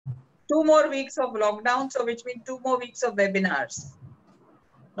2 more weeks of lockdown, so which means 2 more weeks of webinars.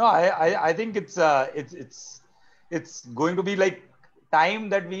 No, I think it's going to be like time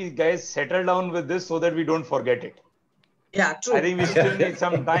that we guys settle down with this so that we don't forget it. Yeah, true. I think we still need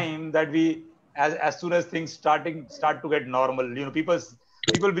some time that we, as soon as things start to get normal.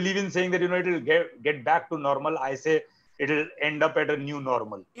 People believe in saying that it'll get back to normal. I say it'll end up at a new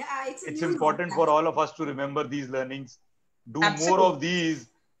normal. Yeah, it's important for all of us to remember these learnings, do Absolutely. more of these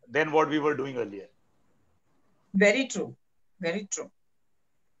than what we were doing earlier. Very true. Very true.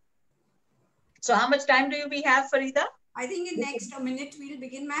 So how much time do we have, Farida? I think in next a minute we'll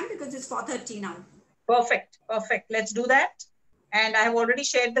begin, ma'am, because it's 4:30 now. Perfect. Perfect. Let's do that. And I have already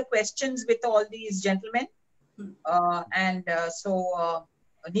shared the questions with all these gentlemen. So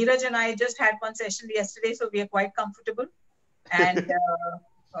Neeraj and I just had one session yesterday, so we are quite comfortable. And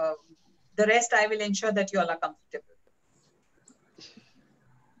the rest, I will ensure that you all are comfortable.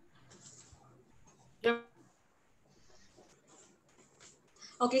 Yeah.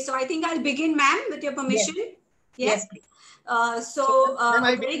 Okay, so I think I'll begin, ma'am, with your permission. Yes, please.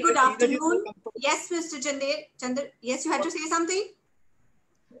 Very good afternoon. Yes, Mr. Chandar. Yes, you had to say something?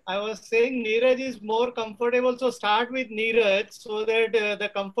 I was saying Neeraj is more comfortable, so start with Neeraj so that the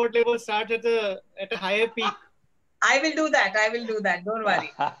comfort level starts at a higher peak. I will do that. I will do that. Don't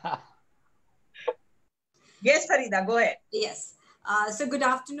worry. Yes, Farida, go ahead. Yes. So good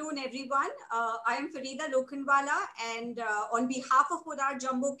afternoon, everyone. I am Farida Lokhandwala, and on behalf of Podar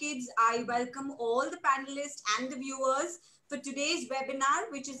Jumbo Kids, I welcome all the panelists and the viewers for today's webinar,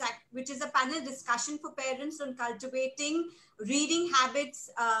 which is a panel discussion for parents on cultivating reading habits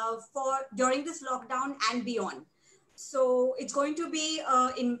during this lockdown and beyond. So it's going to be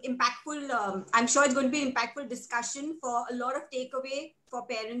impactful. I'm sure it's going to be an impactful discussion for a lot of takeaway for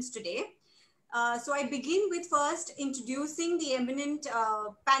parents today. So I begin with first introducing the eminent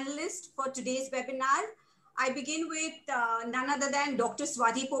panelist for today's webinar. I begin with none other than Dr.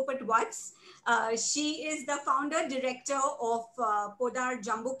 Swati Popat-Watts. She is the founder director of Podar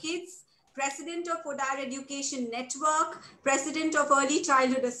Jumbo Kids, president of Podar Education Network, president of Early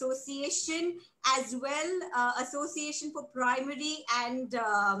Childhood Association, as well Association for Primary and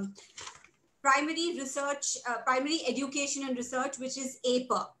Primary Education and Research, which is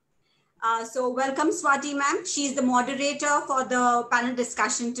APA. So welcome, Swati ma'am. She's the moderator for the panel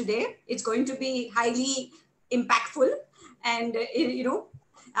discussion today. It's going to be highly impactful. And,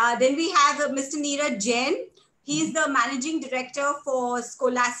 then we have Mr. Neeraj Jain. He's the managing director for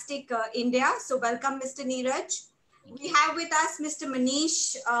Scholastic India. So welcome, Mr. Neeraj. We have with us Mr.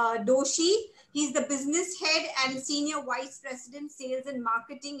 Manish Doshi. He's the business head and senior vice president, sales and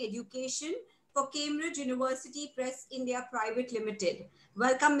marketing education for Cambridge University Press India Private Limited.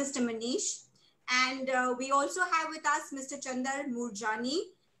 Welcome, Mr. Manish. And we also have with us Mr. Chandar Murjani,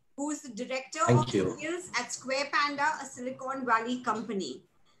 who is the director of sales at Square Panda, a Silicon Valley company.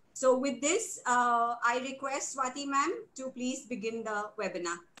 So with this, I request Swati ma'am to please begin the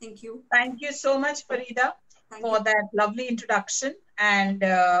webinar. Thank you. Thank you so much, Farida, for that lovely introduction. And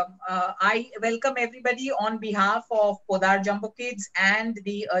I welcome everybody on behalf of Podar Jumbo Kids and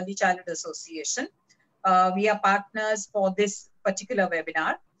the Early Childhood Association. We are partners for this particular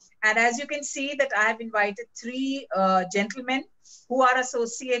webinar. And as you can see that I have invited 3 gentlemen who are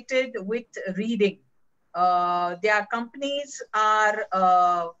associated with reading. Their companies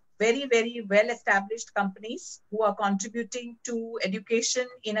are very, very well-established companies who are contributing to education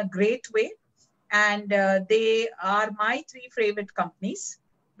in a great way. And they are my 3 favorite companies,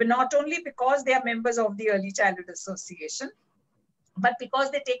 but not only because they are members of the Early Childhood Association, but because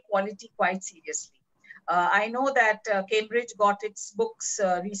they take quality quite seriously. I know that Cambridge got its books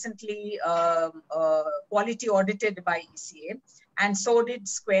recently quality audited by E.C.A, and so did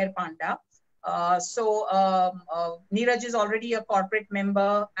Square Panda. Neeraj is already a corporate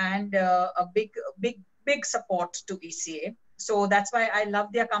member and a big support to E.C.A. So that's why I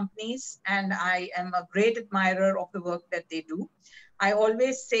love their companies and I am a great admirer of the work that they do. I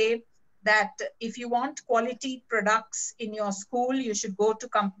always say that if you want quality products in your school, you should go to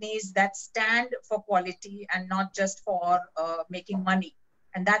companies that stand for quality and not just for making money.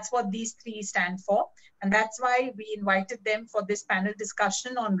 And that's what these 3 stand for. And that's why we invited them for this panel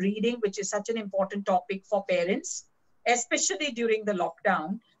discussion on reading, which is such an important topic for parents, especially during the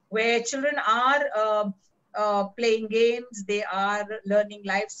lockdown, where children are playing games, they are learning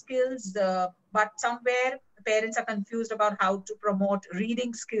life skills, but somewhere parents are confused about how to promote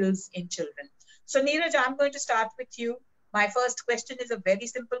reading skills in children. So Neeraj, I'm going to start with you. My first question is a very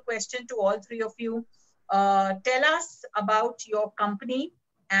simple question to all 3 of you. Tell us about your company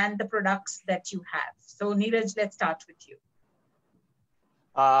and the products that you have. So Neeraj, let's start with you.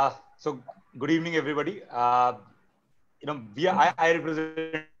 So good evening, everybody. I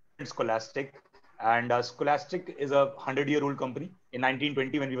represent Scholastic, and Scholastic is a 100-year-old company. In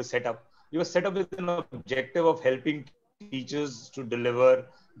 1920, when we were set up with an objective of helping teachers to deliver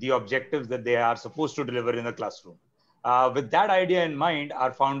the objectives that they are supposed to deliver in the classroom. With that idea in mind,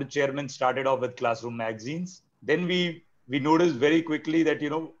 our founder chairman started off with classroom magazines. Then we noticed very quickly that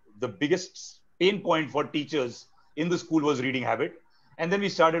the biggest pain point for teachers in the school was reading habit, and then we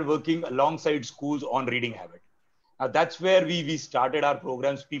started working alongside schools on reading habit. That's where we started our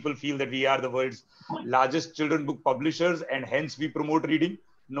programs. People feel that we are the world's largest children book publishers and hence we promote reading.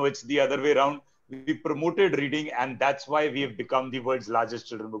 No, it's the other way around. We promoted reading, and that's why we have become the world's largest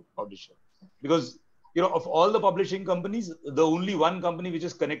children book publisher. Because of all the publishing companies, the only one company which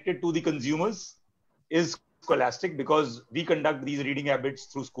is connected to the consumers is Scholastic, because we conduct these reading habits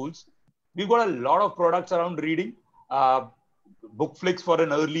through schools. We've got a lot of products around reading. Uh, Book flicks for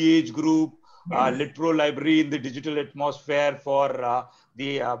an early age group, literal library in the digital atmosphere for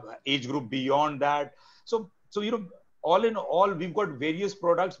the age group beyond that. So all in all, we've got various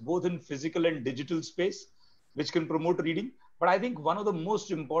products both in physical and digital space which can promote reading. But I think one of the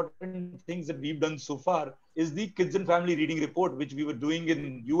most important things that we've done so far is the kids and family reading report, which we were doing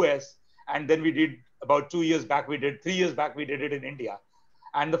in US, and then we did about 2 years back. We did 3 years back. We did it in India,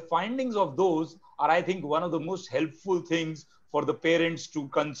 and the findings of those are, I think, one of the most helpful things for the parents to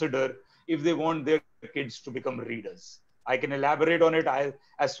consider if they want their kids to become readers. I can elaborate on it.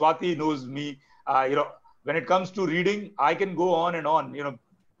 As Swati knows me, when it comes to reading, I can go on and on.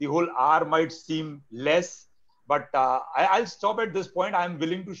 The whole hour might seem less, but I'll stop at this point. I'm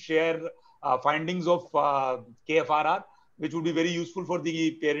willing to share findings of KFRR, which would be very useful for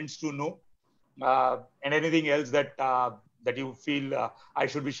the parents to know, and anything else that you feel I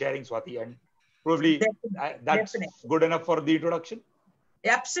should be sharing, Swati. And probably that's Definitely. good enough for the introduction.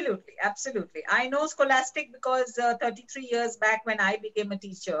 Absolutely, absolutely. I know Scholastic because 33 years back when I became a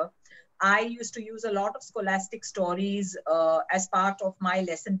teacher, I used to use a lot of Scholastic stories as part of my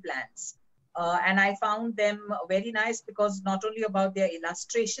lesson plans. And I found them very nice because not only about their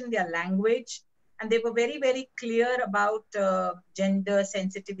illustration, their language, and they were very, very clear about gender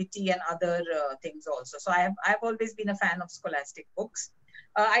sensitivity and other things also. So I've always been a fan of Scholastic books.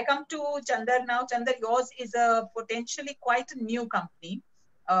 I come to Chandar now. Chandar, yours is a potentially quite a new company.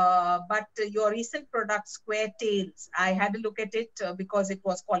 But your recent product, Square Tails, I had a look at it because it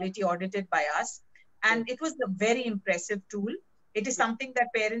was quality audited by us. And it was a very impressive tool. It is something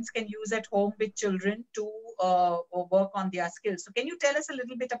that parents can use at home with children to work on their skills. So can you tell us a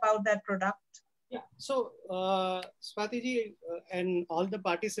little bit about that product? Yeah. So, Swati ji and all the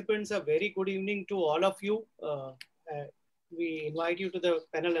participants, a very good evening to all of you. We invite you to the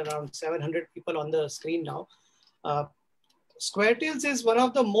panel, around 700 people on the screen now. SquareTails is one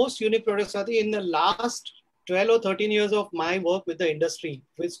of the most unique products, Swati, in the last 12 or 13 years of my work with the industry,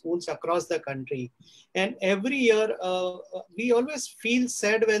 with schools across the country. And every year, we always feel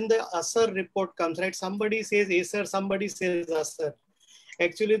sad when the ASAR report comes, right? Somebody says ASAR, somebody says ASAR.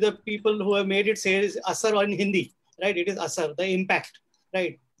 Actually, the people who have made it say is ASAR in Hindi, right? It is ASAR, the impact,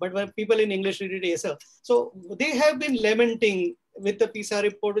 right? But when people in English read it ASAR. So they have been lamenting with the PISA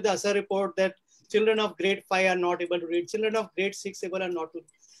report, with the ASAR report, that children of grade 5 are not able to read, children of grade 6 able are not to read.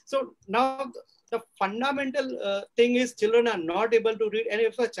 So now the fundamental thing is children are not able to read. And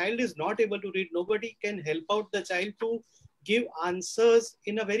if a child is not able to read, nobody can help out the child to give answers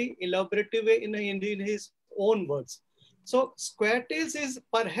in a very elaborative way in his own words. So SquareTails is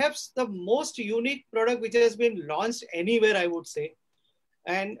perhaps the most unique product which has been launched anywhere, I would say.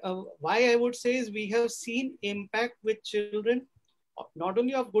 And why I would say is we have seen impact with children, not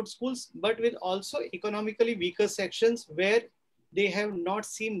only of good schools, but with also economically weaker sections where they have not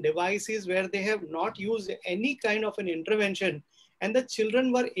seen devices, where they have not used any kind of an intervention. And the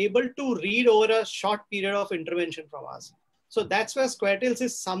children were able to read over a short period of intervention from us. So that's where SquareTails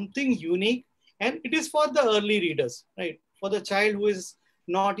is something unique. And it is for the early readers, right? For the child who is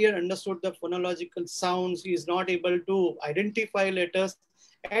not yet understood the phonological sounds, he is not able to identify letters.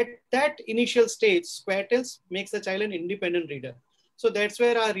 At that initial stage, SquareTails makes the child an independent reader. So that's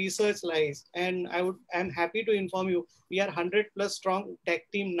where our research lies. And I'm happy to inform you, we are 100+ strong tech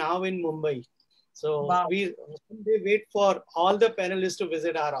team now in Mumbai. So Wow. we wait for all the panelists to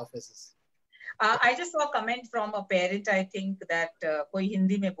visit our offices. I just saw a comment from a parent, I think, that koi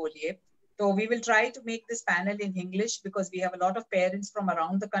Hindi mein boliye. So we will try to make this panel in English because we have a lot of parents from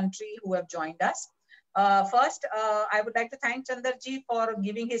around the country who have joined us. First, I would like to thank Chandarji for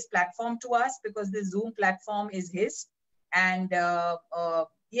giving his platform to us because the Zoom platform is his. And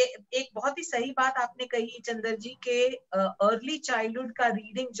ये एक बहुत ही सही बात आपने कही चंदर जी के early childhood का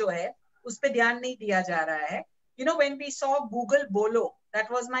reading जो है उस पे ध्यान नहीं दिया जा रहा है. You know, when we saw Google Bolo, that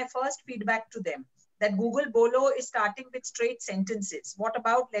was my first feedback to them. That Google Bolo is starting with straight sentences. What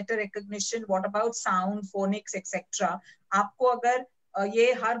about letter recognition? What about sound, phonics, etc. आपको अगर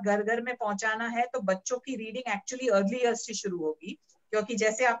ये हर घर घर में पहुंचाना है तो बच्चों की रीडिंग एक्चुअली अर्ली ईयर्स से शुरू होगी. क्योंकि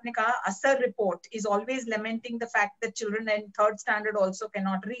जैसे आपने कहा, असर report is always lamenting the fact that children in third standard also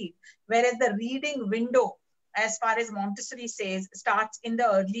cannot read, whereas the reading window, as far as Montessori says, starts in the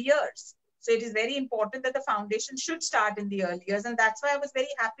early years. So it is very important that the foundation should start in the early years, and that's why I was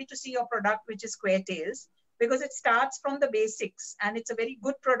very happy to see your product, which is Square Tales, because it starts from the basics, and it's a very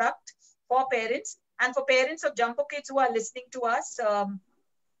good product for parents. And for parents of Jumbo Kids who are listening to us,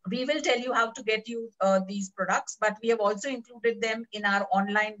 we will tell you how to get you these products, but we have also included them in our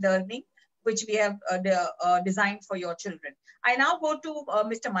online learning, which we have designed for your children. I now go to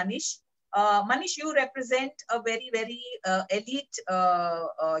Mr. Manish. Manish, you represent a very, very elite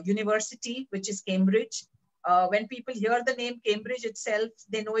university, which is Cambridge. When people hear the name Cambridge itself,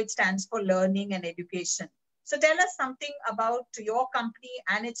 they know it stands for learning and education. So tell us something about your company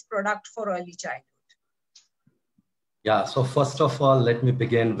and its product for early childhood. Yeah, so first of all, let me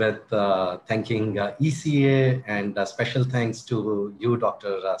begin with thanking E.C.A. and special thanks to you,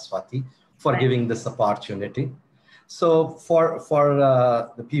 Dr. Swati, for giving this opportunity. So for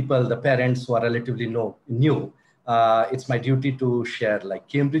the people, the parents who are relatively new, it's my duty to share, like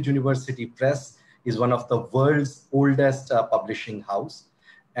Cambridge University Press is one of the world's oldest publishing house.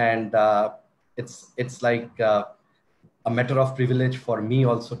 And it's like a matter of privilege for me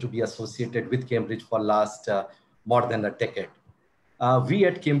also to be associated with Cambridge for last more than a decade. We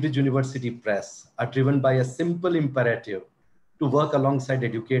at Cambridge University Press are driven by a simple imperative to work alongside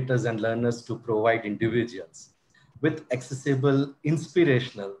educators and learners to provide individuals with accessible,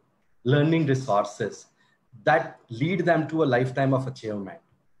 inspirational learning resources that lead them to a lifetime of achievement.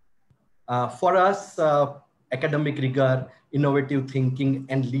 For us, academic rigor, innovative thinking,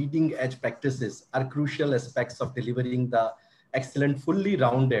 and leading edge practices are crucial aspects of delivering the excellent, fully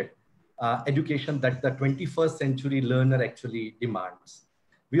rounded education that the 21st century learner actually demands.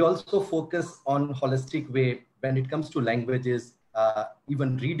 We also focus on holistic way when it comes to languages,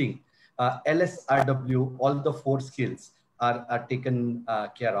 even reading. LSRW, all the 4 skills are taken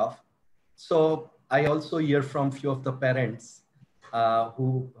care of. So I also hear from few of the parents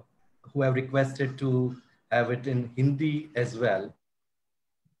who have requested to have it in Hindi as well.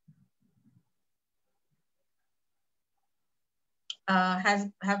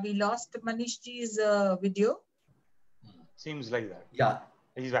 Have we lost Manish ji's video? Seems like that. Yeah.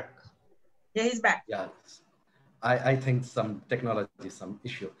 He's back. Yeah, he's back. Yeah. I think some technology, some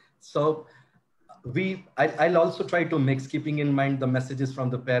issue. So I'll also try to mix, keeping in mind the messages from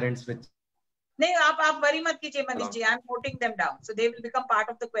the parents, which नहीं, आप worry मत कीजिए Manish ji. I'm noting them down, so they will become part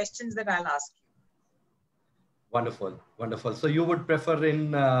of the questions that I'll ask you. Wonderful, wonderful. So you would prefer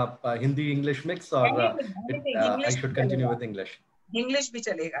in Hindi English mix, or anything. I should continue with English? English भी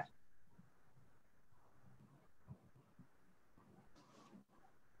चलेगा.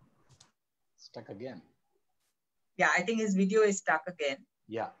 Stuck again. Yeah, I think his video is stuck again.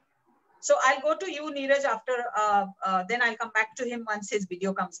 Yeah. So I'll go to you, Neeraj, after, then I'll come back to him once his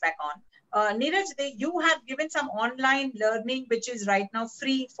video comes back on. Neeraj, you have given some online learning, which is right now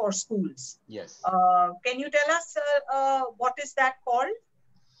free for schools. Yes. Can you tell us what is that called?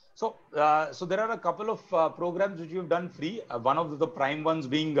 So, so there are a couple of programs which you've done free. One of the prime ones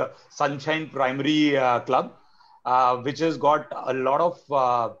being Sunshine Primary Club, which has got a lot of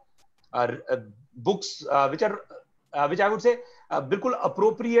books which I would say बिल्कुल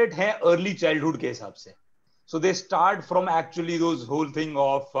appropriate है early childhood के हिसाब से. So they start from actually those whole thing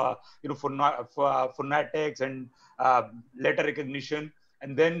of phonetics and letter recognition,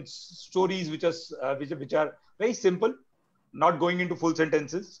 and then stories which are very simple, not going into full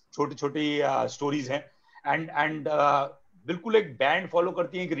sentences. छोटी stories हैं, and बिल्कुल एक band follow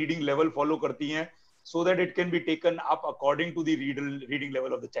करती हैं, एक reading level follow करती हैं, so that it can be taken up according to the reading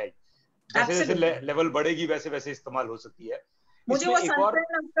level of the child. जैसे लेवल बढ़ेगी वैसे वैसे इस्तेमाल हो सकती है. मुझे वो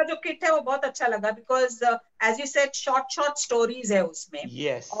सनशाइन का जो किट है वो बहुत अच्छा लगा, because as you said short stories है उसमें.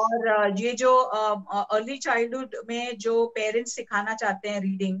 yes. और ये जो अर्ली चाइल्डहुड में जो पेरेंट्स सिखाना चाहते हैं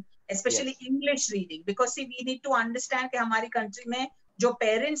reading, specially English reading, because C we need to understand कि हमारी कंट्री में जो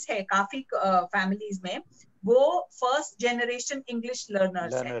पेरेंट्स है काफी फैमिलीज में वो फर्स्ट जनरेशन इंग्लिश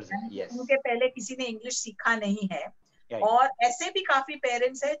लर्नर्स हैं. उनके पहले किसी ने इंग्लिश सीखा नहीं है. और ऐसे भी काफी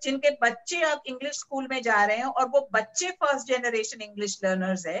पेरेंट्स हैं जिनके बच्चे अब इंग्लिश स्कूल में जा रहे हैं और वो बच्चे फर्स्ट जनरेशन इंग्लिश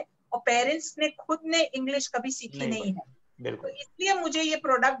लर्नर्स है और पेरेंट्स ने खुद ने इंग्लिश कभी सीखी नहीं है. तो इसलिए मुझे ये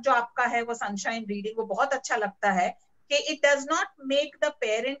प्रोडक्ट जो आपका है वो सनशाइन रीडिंग वो बहुत अच्छा लगता है कि it does not make the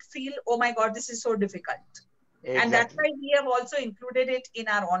parent feel, oh my God, this is so difficult. And that's why we have also included it in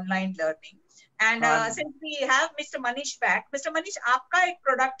our online learning. And since we have Mr. Manish back, Mr. Manish, आपका एक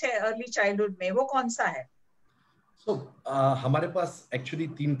product है early childhood में, वो कौन सा है? So हमारे पास actually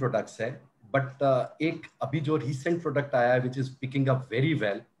 3 products है, बट एक अभी जो रिसेंट प्रोडक्ट आया है which is picking up very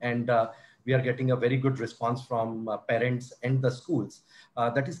well and we are getting a very good response from parents and the schools.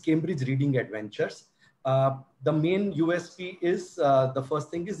 That is Cambridge Reading Adventures. The main USP is the first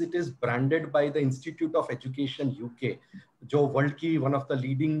thing is it is branded by the Institute of Education UK, जो world की one of the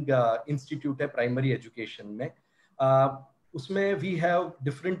leading institute है primary education में. उसमें we have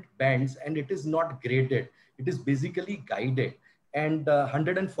different bands and it is not graded. It is basically guided and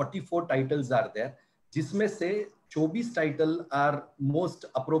 144 titles are there, जिसमें से 24 title are most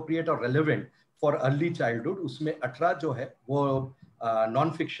appropriate और relevant for early childhood. उसमें 18 जो है वो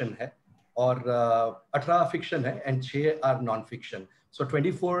नॉन फिक्शन है और 18 फिक्शन है and 6 are non fiction. So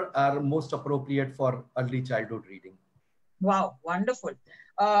 24 are most appropriate for early childhood reading. Wow, wonderful.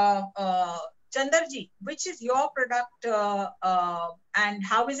 Chandar ji, which is your product and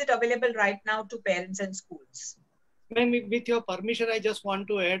how is it available right now to parents and schools? Ma'am, with your permission, I just want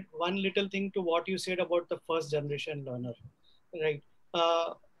to add one little thing to what you said about the first generation learner, right?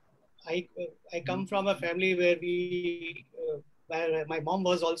 I come from a family where my mom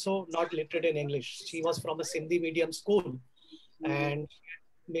was also not literate in English. She was from a Sindhi medium school and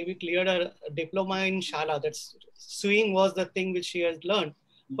maybe cleared a diploma in Shala. That's sewing was the thing which she has learned.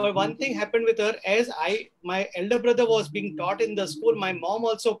 But one thing happened with her, as my elder brother was being taught in the school, my mom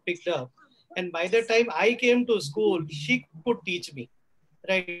also picked up. And by the time I came to school, she could teach me,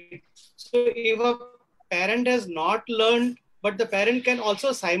 right? So if a parent has not learned, but the parent can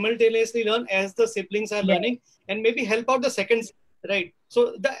also simultaneously learn as the siblings are learning and maybe help out the second, right?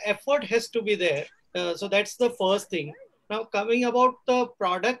 So the effort has to be there. So that's the first thing. Now coming about the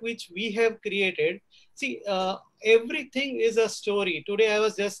product which we have created, see, everything is a story. Today I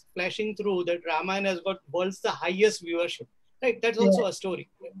was just flashing through that Ramayana has got world's the highest viewership. Right, that's also a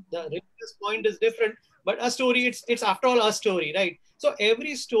story. The religious point is different, but a story, it's after all a story, right? So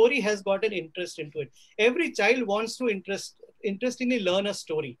every story has got an interest into it. Every child wants to interestingly learn a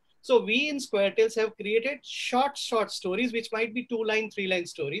story. So we in Square Tales have created short stories, which might be 2-line, 3-line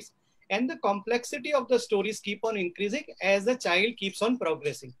stories. And the complexity of the stories keep on increasing as the child keeps on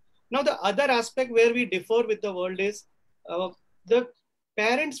progressing. Now, the other aspect where we differ with the world is the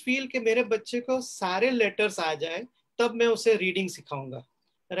parents feel कि मेरे बच्चे को सारे letters आ जाए तब मैं उसे reading सिखाऊंगा,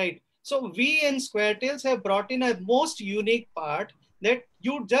 right? So we in square tales have brought in a most unique part that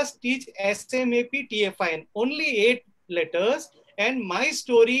you just teach SMAP TFIN, only 8 letters, and my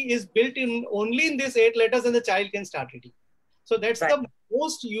story is built in only in these 8 letters and the child can start reading. So that's the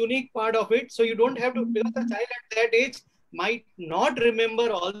most unique part of it. So you don't have to, because the child at that age might not remember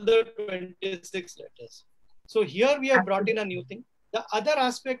all the 26 letters. So here we have brought in a new thing. The other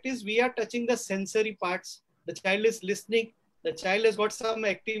aspect is we are touching the sensory parts. The child is listening. The child has got some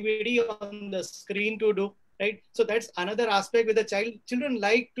activity on the screen to do, right? So that's another aspect with the child. Children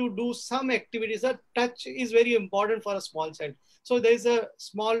like to do some activities. The touch is very important for a small child. So there's a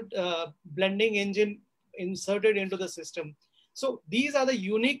small blending engine inserted into the system. So these are the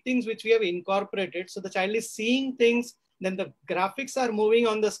unique things which we have incorporated. So the child is seeing things, then the graphics are moving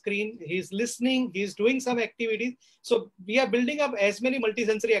on the screen. He's listening, he's doing some activities. So we are building up as many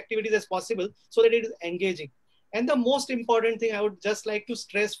multisensory activities as possible so that it is engaging. And the most important thing I would just like to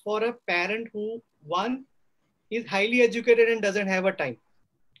stress for a parent who, one, is highly educated and doesn't have a time.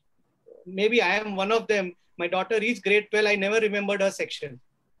 Maybe I am one of them. My daughter reached grade 12. I never remembered her section.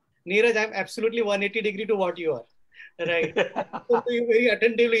 Neeraj, I'm absolutely 180 degree to what you are. Right. I listened to you very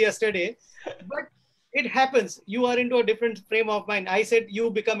attentively yesterday. But it happens. You are into a different frame of mind. I said you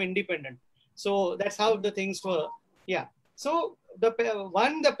become independent. So that's how the things were. Yeah. So the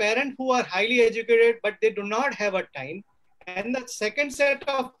parent who are highly educated, but they do not have a time. And the second set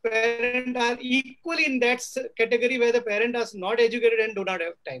of parents are equally in that category where the parent is not educated and do not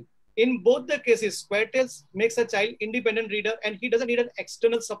have time. In both the cases, Square Tales makes a child independent reader and he doesn't need an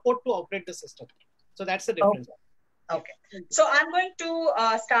external support to operate the system. So that's the difference. Okay. So I'm going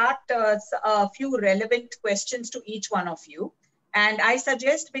to start a few relevant questions to each one of you. And I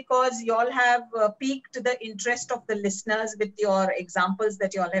suggest, because you all have piqued the interest of the listeners with your examples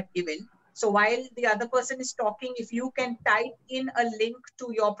that you all have given. So while the other person is talking, if you can type in a link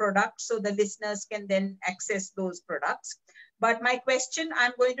to your product so the listeners can then access those products. But my question,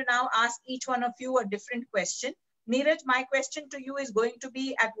 I'm going to now ask each one of you a different question. Neeraj, my question to you is going to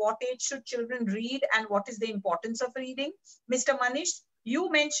be, at what age should children read and what is the importance of reading? Mr. Manish, you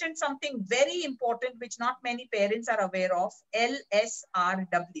mentioned something very important which not many parents are aware of,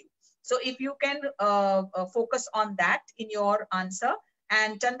 LSRW. So if you can focus on that in your answer.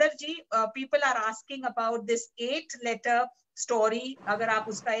 And Chandarji, people are asking about this 8-letter story. अगर आप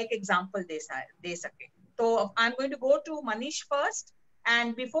उसका एक example दे सके. So I'm going to go to Manish first.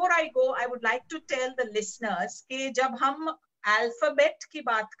 And before I go, I would like to tell the listeners कि जब हम alphabet की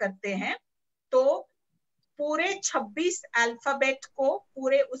बात करते हैं, तो पूरे 26 अल्फाबेट को,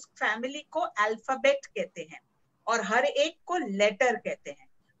 पूरे उस फैमिली को अल्फाबेट कहते हैं और हर एक को लेटर कहते हैं,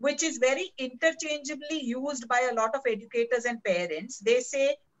 which is very interchangeably used by a lot of educators and parents. They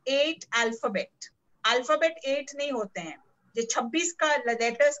say 8 alphabet. Alphabet 8 नहीं होते हैं. जो 26 का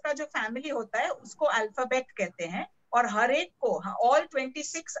लेटर्स का जो फैमिली होता है उसको अल्फाबेट कहते हैं और हर एक को, all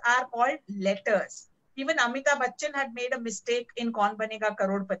 26 are called letters. Even Amitabh Bachchan had made a mistake in Kaun Banega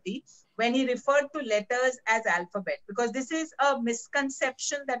Karodpati when he referred to letters as alphabet, because this is a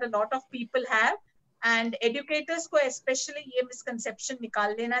misconception that a lot of people have, and educators को especially ये misconception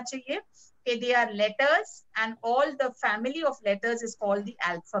निकाल लेना चाहिए कि they are letters and all the family of letters is called the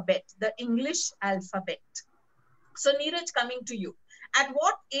alphabet, the English alphabet. So Neeraj, coming to you, at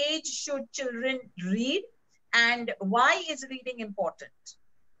what age should children read and why is reading important?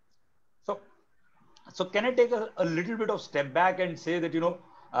 So can I take a little bit of step back and say that,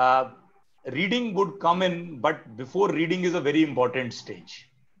 reading would come in, but before reading is a very important stage,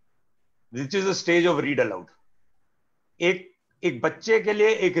 which is a stage of read aloud. एक बच्चे के लिए,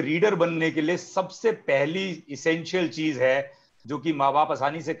 एक reader बनने के लिए सबसे पहली इसेंशियल चीज है जो कि माँ बाप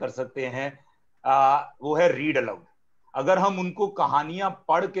आसानी से कर सकते हैं, वो है रीड अलाउड. अगर हम उनको कहानियां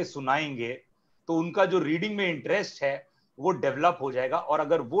पढ़ के सुनाएंगे तो उनका जो रीडिंग में इंटरेस्ट है वो डेवलप हो जाएगा, और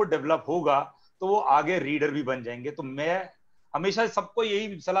अगर वो डेवलप होगा तो वो आगे रीडर भी बन जाएंगे. तो मैं हमेशा सबको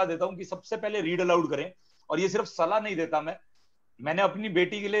यही सलाह देता हूं कि सबसे पहले रीड अलाउड करें. और ये सिर्फ सलाह नहीं देता, मैंने अपनी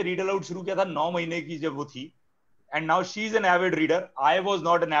बेटी के लिए रीड अलाउड शुरू किया था 9 महीने की जब वो थी, and now she is an avid reader. I was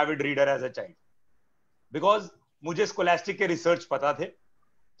not an avid reader as a child, because मुझे स्कोलास्टिक के रिसर्च पता थे,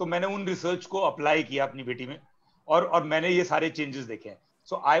 तो मैंने उन रिसर्च को अप्लाई किया अपनी बेटी में, और मैंने ये सारे चेंजेस देखे हैं.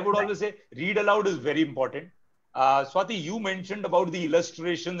 सो I would always say read aloud is very important. Swati, you mentioned about the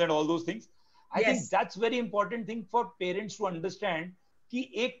illustrations and all those things. I think that's very important thing for parents to understand कि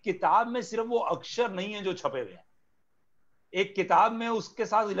एक किताब में सिर्फ वो अक्षर नहीं है जो छपे हुए हैं, एक किताब में उसके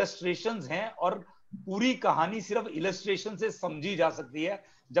साथ इलस्ट्रेशंस हैं, और पूरी कहानी सिर्फ इलस्ट्रेशन से समझी जा सकती है.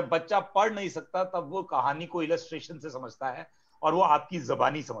 जब बच्चा पढ़ नहीं सकता तब वो कहानी को इलस्ट्रेशन से समझता है और वो आपकी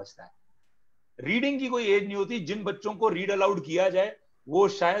जबानी समझता है. रीडिंग की कोई एज नहीं होती. जिन बच्चों को रीड अलाउड किया जाए वो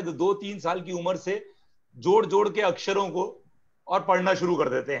शायद 2-3 साल की उम्र से जोड़ जोड़ के अक्षरों को और पढ़ना शुरू कर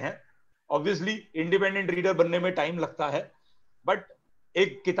देते हैं. ऑब्वियसली इंडिपेंडेंट रीडर बनने में टाइम लगता है, बट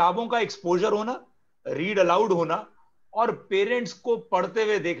एक किताबों का एक्सपोजर होना, रीड अलाउड होना और पेरेंट्स को पढ़ते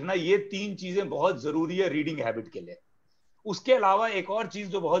हुए देखना, ये 3 चीजें बहुत जरूरी है रीडिंग हैबिट के लिए. उसके अलावा एक और चीज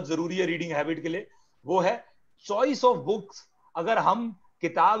जो बहुत जरूरी है रीडिंग हैबिट के लिए, वो है चॉइस ऑफ बुक्स. अगर हम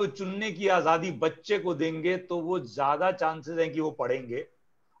किताब चुनने की आजादी बच्चे को देंगे तो वो ज्यादा चांसेस है कि वो पढ़ेंगे,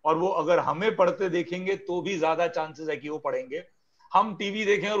 और वो अगर हमें पढ़ते देखेंगे तो भी ज्यादा चांसेस है कि वो पढ़ेंगे. हम टीवी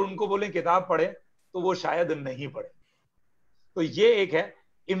देखें और उनको बोलें किताब पढ़े तो वो शायद नहीं पढ़े. तो ये एक है.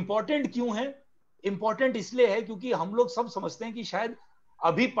 इंपॉर्टेंट क्यों है? इंपॉर्टेंट इसलिए है क्योंकि हम लोग सब समझते हैं कि शायद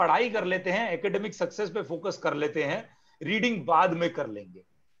अभी पढ़ाई कर लेते हैं, एकेडमिक सक्सेस पे फोकस कर लेते हैं, रीडिंग बाद में कर लेंगे.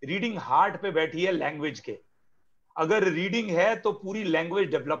 रीडिंग हार्ट पे बैठी है लैंग्वेज के. अगर रीडिंग है तो पूरी लैंग्वेज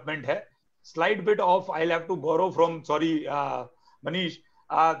डेवलपमेंट है. Slide bit of I have to borrow from, sorry Manish,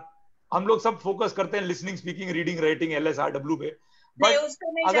 हम लोग सब फोकस करते हैं listening, speaking, reading, writing, LSRW पे, बट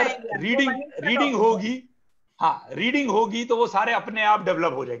अगर रीडिंग होगी, हाँ रीडिंग होगी तो वो सारे अपने आप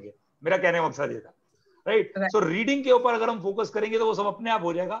डेवलप हो जाएंगे. मेरा कहने का मकसद ये था, राइट. सो रीडिंग के ऊपर अगर हम फोकस करेंगे तो वो सब अपने आप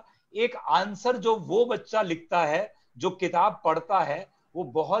हो जाएगा. एक आंसर जो वो बच्चा लिखता है जो किताब पढ़ता है, वो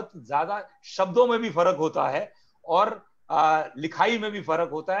बहुत ज्यादा शब्दों में भी फर्क होता है और लिखाई में भी फर्क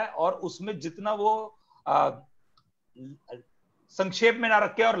होता है, और उसमें जितना वो संक्षेप में ना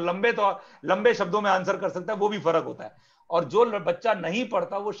रखे और लंबे शब्दों में आंसर कर सकता है, वो भी फर्क होता है. और जो बच्चा नहीं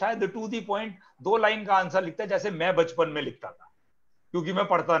पढ़ता वो शायद टू दी पॉइंट 2 लाइन का आंसर लिखता है, जैसे मैं बचपन में लिखता था, क्योंकि मैं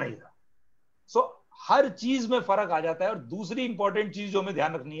पढ़ता नहीं था. सो हर चीज में फर्क आ जाता है. और दूसरी इंपॉर्टेंट चीज जो हमें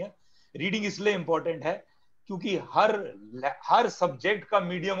ध्यान रखनी है, रीडिंग इसलिए इंपॉर्टेंट है क्योंकि हर सब्जेक्ट का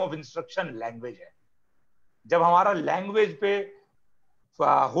मीडियम ऑफ इंस्ट्रक्शन लैंग्वेज है. जब हमारा लैंग्वेज पे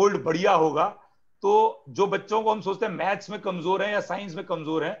होल्ड बढ़िया होगा तो जो बच्चों को हम सोचते हैं मैथ्स में कमजोर हैं या साइंस में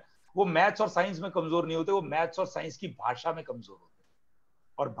कमजोर हैं, वो मैथ्स और साइंस में कमजोर नहीं होते, वो मैथ्स और साइंस की भाषा में कमजोर होते हैं.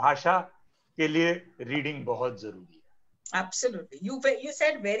 और भाषा के लिए रीडिंग बहुत जरूरी है. Absolutely. You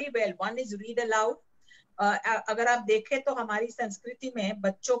said very well. One is read aloud. अगर आप देखें तो हमारी संस्कृति में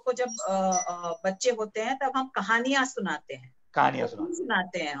बच्चों को जब बच्चे होते हैं तब हम कहानियां सुनाते हैं. कहानियां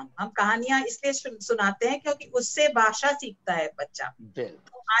सुनाते हैं. हम कहानियां इसलिए सुनाते हैं क्योंकि उससे भाषा सीखता है बच्चा.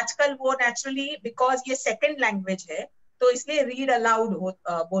 तो आजकल वो नेचुरली, बिकॉज ये सेकंड लैंग्वेज है, तो इसलिए रीड अलाउड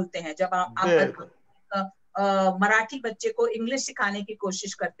बोलते हैं. जब आप मराठी बच्चे को इंग्लिश सिखाने की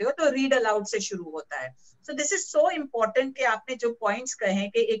कोशिश करते हो तो रीड अलाउड से शुरू होता है. So this is so important कि आपने जो पॉइंट्स कहे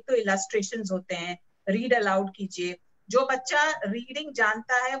कि एक तो इलस्ट्रेशंस होते हैं, रीड अलाउड कीजिए. जो बच्चा रीडिंग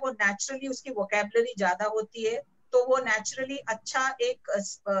जानता है वो नेचुरली उसकी वोकैबुलरी ज्यादा होती है, तो वो नेचुरली अच्छा एक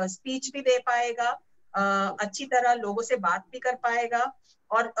स्पीच भी दे पाएगा, अच्छी तरह लोगों से बात भी कर पाएगा,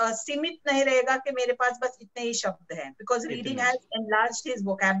 और सीमित नहीं रहेगा कि मेरे पास बस इतने ही शब्द हैं, because reading has enlarged his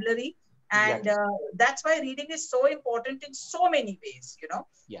vocabulary. And that's why reading is so important in so many ways, you know.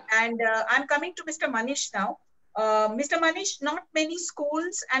 And I'm coming to Mr. Manish now. Mr. Manish, not many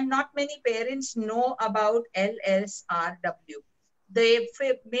schools and not many parents know about LSRW. They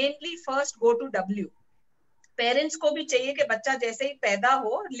mainly first go to W. Parents को भी चाहिए कि बच्चा जैसे ही पैदा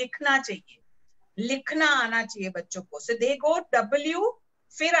हो लिखना चाहिए, लिखना आना चाहिए बच्चों को. सो दे गो W,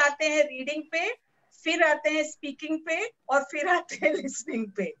 फिर आते हैं रीडिंग पे, फिर आते हैं स्पीकिंग पे, और फिर आते हैं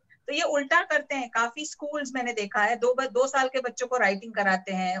लिसनिंग पे. तो ये उल्टा करते हैं. काफी स्कूल्स मैंने देखा है 2 साल के बच्चों को राइटिंग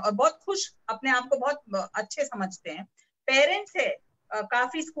कराते हैं और बहुत खुश, अपने आप को बहुत अच्छे समझते हैं. पेरेंट्स है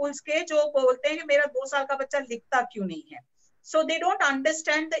काफी स्कूल्स के जो बोलते हैं कि मेरा 2 साल का बच्चा लिखता क्यों नहीं है. So they don't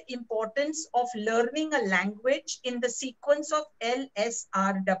understand the importance of learning a language in the sequence of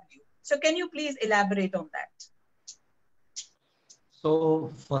LSRW. So can you please elaborate on that? So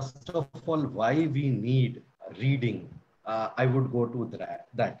first of all, why we need reading? I would go to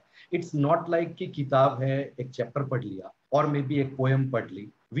that. It's not like कि किताब है, एक chapter पढ़ लिया, or maybe एक poem पढ़ ली.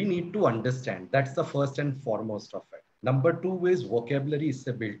 We need to understand. That's the first and foremost of it. Number 2 is vocabulary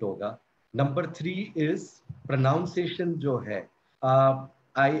इससे built होगा. Number 3 is pronunciation जो है.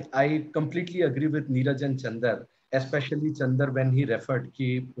 I completely agree with Neeraj and Chandar, especially Chandar when he referred कि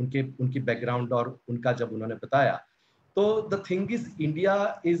उनकी background और उनका जब उन्होंने बताया. So the thing is,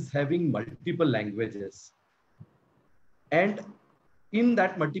 India is having multiple languages, and in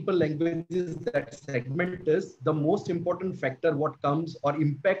that multiple languages, that segment is the most important factor. What comes or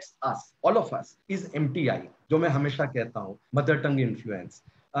impacts us, all of us, is MTI. जो मैं हमेशा कहता हूँ, mother tongue influence.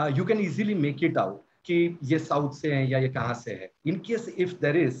 You can easily make it out कि ये south से है या ये कहाँ से है. In case if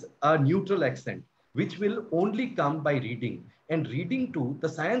there is a neutral accent, which will only come by reading, and reading too, the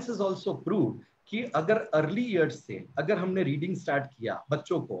science is also proved कि अगर अर्ली ईयर्स से अगर हमने रीडिंग स्टार्ट किया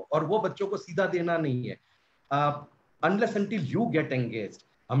बच्चों को, और वो बच्चों को सीधा देना नहीं है, unless until you get engaged.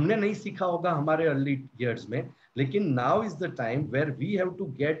 हमने नहीं सीखा होगा हमारे अर्ली ईयर्स में, लेकिन now is the time where we have to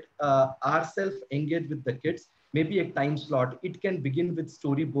get ourselves engage with the kids. maybe a time slot. It can begin with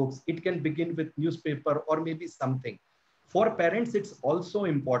storybooks, it can begin with newspaper, or maybe something. For parents, it's also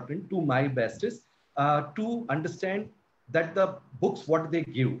important, to my best, is to understand that the books what they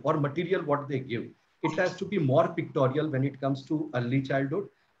give or material what they give, it has to be more pictorial when it comes to early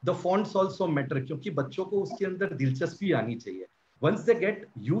childhood. The fonts also matter क्योंकि बच्चों को उसके अंदर दिलचस्पी आनी चाहिए. Once they get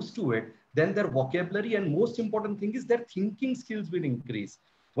used to it, then their vocabulary and most important thing is their thinking skills will increase.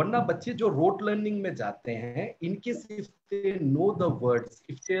 वरना बच्चे जो रोट लर्निंग में जाते हैं, इनके if they know the words,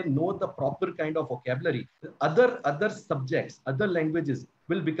 if they know the proper kind of vocabulary, other subjects, other languages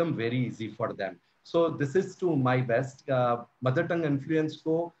will become very easy for them. So this is to my best. Mother tongue influence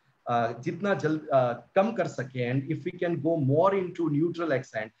को जितना जल्द कम कर सके, and if we can go more into neutral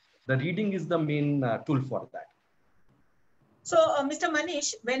accent, the reading is the main tool for that. So Mr.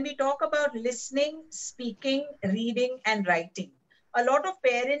 Manish, when we talk about listening, speaking, reading and writing, a lot of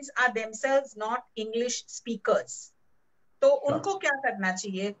parents are themselves not English speakers. तो उनको क्या करना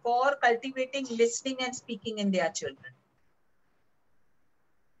चाहिए for cultivating listening and speaking in their children?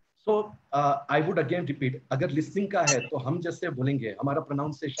 So I would again repeat, अगर listening का है तो हम जैसे बोलेंगे, हमारा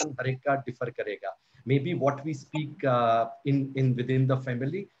pronunciation हर एक का differ करेगा. Maybe what we speak in within the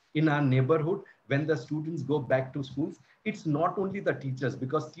family, in our neighborhood, when the students go back to schools, it's not only the teachers,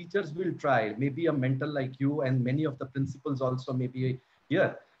 because teachers will try, maybe a mentor like you and many of the principals also may be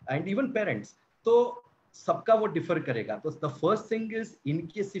here, and even parents. So सबका वो differ करेगा. So the first thing is, in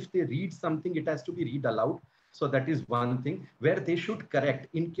case if they read something, it has to be read aloud. So that is one thing where they should correct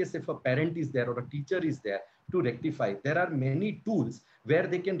in case if a parent is there or a teacher is there to rectify. There are many tools where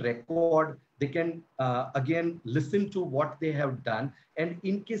they can record, they can again listen to what they have done, and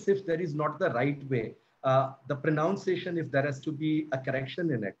in case if there is not the right way, the pronunciation, if there has to be a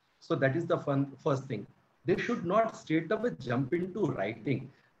correction in it. So that is the first thing. They should not straight away jump into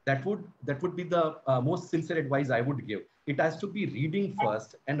writing. That would be the most sincere advice I would give. It has to be reading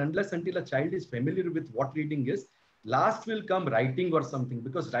first, and unless until a child is familiar with what reading is, last will come writing or something,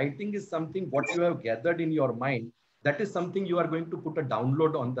 because writing is something what you have gathered in your mind. That is something you are going to put a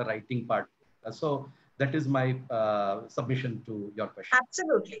download on the writing part. So that is my submission to your question.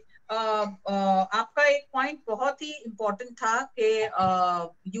 Absolutely. आपका एक point बहुत ही important था कि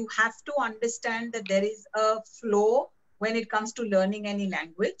you have to understand that there is a flow when it comes to learning any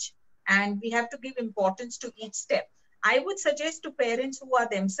language, and we have to give importance to each step. I would suggest to parents who are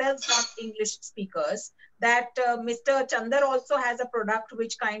themselves not English speakers that Mr. Chandar also has a product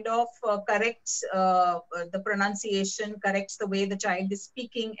which kind of corrects the pronunciation, corrects the way the child is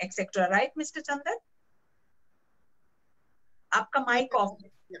speaking, etc. Right, Mr. Chandar? आपका mic off.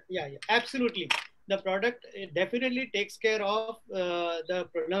 Yeah, absolutely. The product definitely takes care of the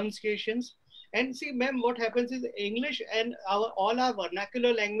pronunciations. And see, ma'am, what happens is English and all our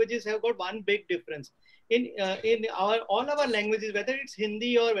vernacular languages have got one big difference. In all our languages, whether it's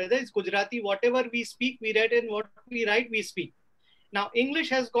Hindi or whether it's Gujarati, whatever we speak, we write, and what we write, we speak. Now, English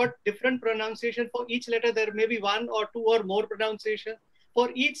has got different pronunciation for each letter. There may be one or two or more pronunciation. For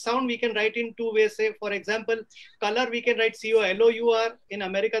each sound, we can write in two ways. Say, for example, color, we can write C-O-L-O-U-R. In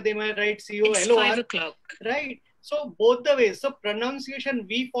America, they might write C-O-L-O-R. It's 5 o'clock. Right. So both the ways. So pronunciation,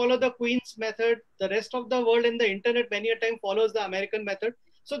 we follow the Queen's method. The rest of the world and the internet many a time follows the American method.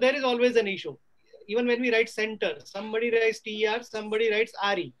 So there is always an issue. Even when we write center, somebody writes T-R, somebody writes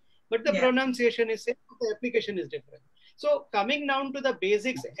R-E. But the pronunciation is same, the application is different. So coming down to the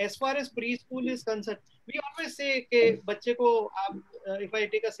basics, as far as preschool is concerned, we always say कि बच्चे को आप, if I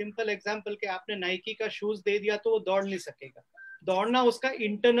take a simple example कि आपने Nike का shoes दे दिया तो वो दौड़ नहीं सकेगा. दौड़ना उसका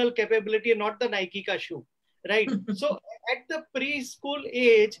internal capability, not the Nike का shoe, right? So at the preschool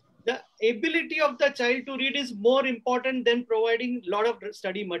age, the ability of the child to read is more important than providing a lot of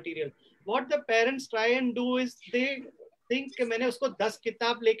study material. What the parents try and do is they think कि मैंने उसको 10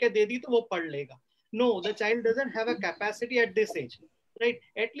 किताब लेके दे दी तो वो पढ़ लेगा. No, the child doesn't have a capacity at this age, right?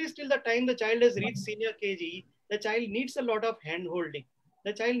 At least till the time the child has reached senior KG, the child needs a lot of hand holding.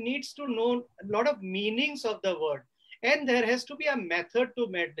 The child needs to know a lot of meanings of the word. And there has to be a method to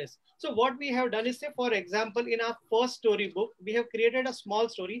madness. So what we have done is, say, for example, in our first storybook, we have created a small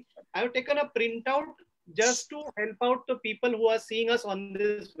story. I have taken a printout just to help out the people who are seeing us on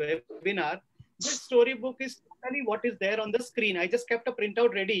this webinar. This storybook is totally what is there on the screen. I just kept a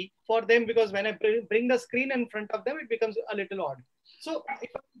printout ready for them because when I bring the screen in front of them, it becomes a little odd. So if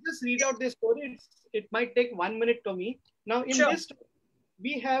I just read out this story, it might take 1 minute to me. Now in this,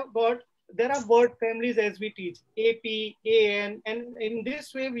 we have got, there are word families as we teach, AP, AN, and in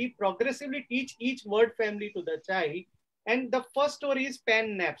this way, we progressively teach each word family to the child. And the first story is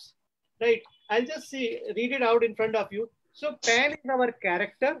Pan Naps, right? I'll just read it out in front of you. So Pan is our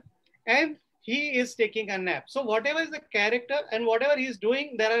character and he is taking a nap. So whatever is the character and whatever he is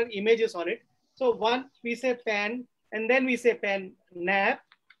doing, there are images on it. So one, we say Pan, and then we say Pan nap.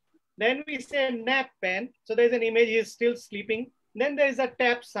 Then we say nap Pan. So there's an image, he is still sleeping. Then there is a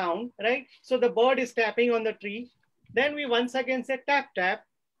tap sound, right? So the bird is tapping on the tree. Then we once again say tap, tap,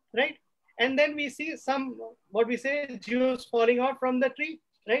 right? And then we see some, what we say, juice falling out from the tree,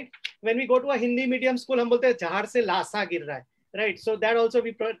 right? When we go to a Hindi medium school, hum bolte hai, jhar se lasa gir raha hai, right? So that also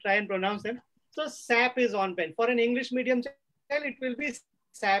we try and pronounce them. So sap is on pen. For an English medium child, it will be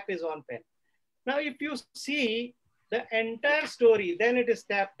sap is on pen. Now, if you see the entire story, then it is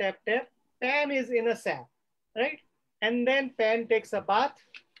tap, tap, tap. Pan is in a sap, right? And then Pan takes a bath.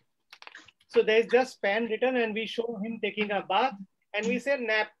 So there's just Pan written and we show him taking a bath and we say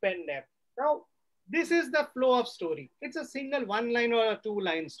nap, Pan, nap. Now, this is the flow of story. It's a single 1 line or a 2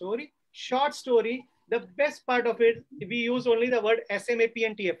 line story. Short story. The best part of it, we use only the word SMAP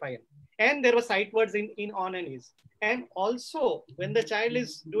and TFIN. And there were sight words in on and is. And also, when the child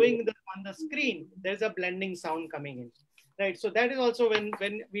is doing on the screen, there's a blending sound coming in. Right. So that is also when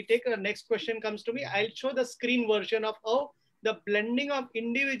we take the next question comes to me, I'll show the screen version of how the blending of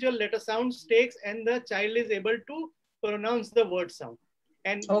individual letter sounds takes and the child is able to pronounce the word sound.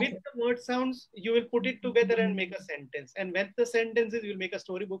 And with the word sounds, you will put it together and make a sentence. And with the sentences, you'll make a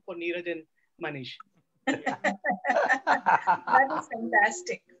storybook for Neeraj and Manish. That is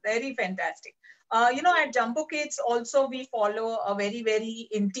fantastic. Very fantastic. At Jumbo Kids also we follow a very, very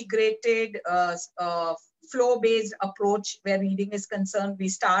integrated flow-based approach where reading is concerned. We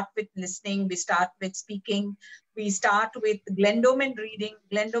start with listening, we start with speaking, we start with Glendoman reading.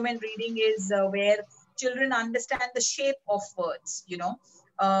 Glendoman reading is where children understand the shape of words,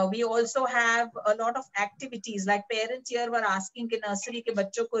 we also have a lot of activities like parents here were asking कि nursery के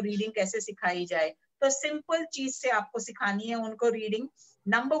बच्चों को reading कैसे सिखाई जाए. तो simple चीज से आपको सिखानी है उनको reading.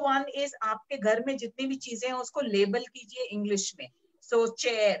 नंबर 1 इज आपके घर में जितनी भी चीजें हैं उसको लेबल कीजिए इंग्लिश में. So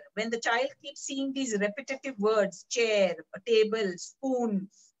chair, when the child keeps seeing these repetitive words, chair, table, spoon,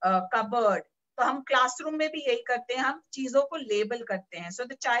 cupboard, तो हम क्लासरूम में भी यही करते हैं, हम चीजों को लेबल करते हैं. So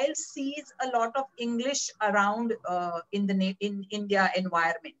the child sees a lot of English around in India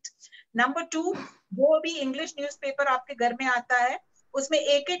environment. Number 2, जो भी इंग्लिश न्यूज़पेपर आपके घर में आता है उसमें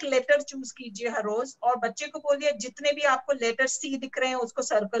एक एक लेटर चूज कीजिए हर रोज और बच्चे को बोलिए जितने भी आपको लेटर सी दिख रहे हैं उसको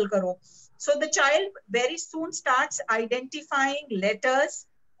सर्कल करो. So the child very soon starts identifying letters.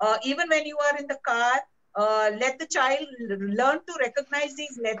 Even when you are in the car, let the child learn to recognize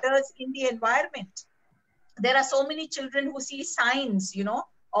these letters in the environment. There are so many children who see signs, you know,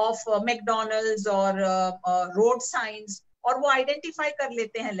 of McDonald's or road signs, और वो identify कर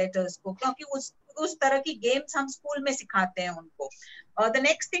लेते हैं letters को, क्योंकि उस तरह की गेम्स हम स्कूल में सिखाते हैं उनको. The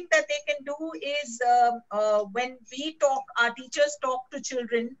next thing that they can do is when we talk, our teachers talk to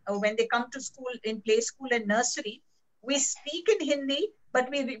children when they come to school in play school and nursery, we speak in Hindi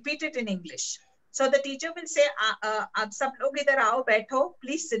but we repeat it in English. So the teacher will say, "आप सब लोग इधर आओ बैठो,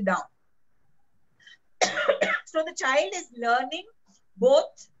 please sit down." So the child is learning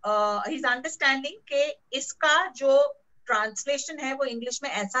both, he's understanding के इसका जो translation है वो English में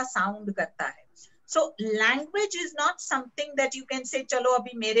ऐसा sound करता है. So language is not something that you can say चलो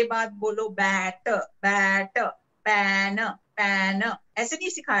अभी मेरे बाद बोलो bat, bat, pan, pan, ऐसे नहीं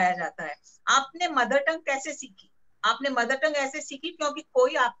सिखाया जाता है. आपने मदर टंग कैसे सीखी? आपने मदर टंग ऐसे सीखी क्योंकि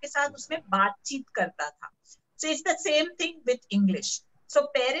कोई आपके साथ उसमें बातचीत करता था. So it's the same thing with English. So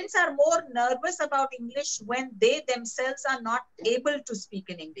parents are more nervous about English when they themselves are not able to speak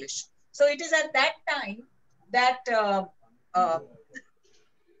in English. So it is at that time that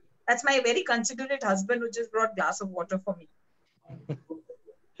that's my very considerate husband who just brought glass of water for me.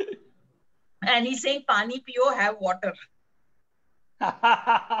 And he's saying, "Pani piyo, have water."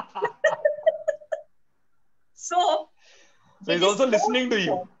 So he's also listening to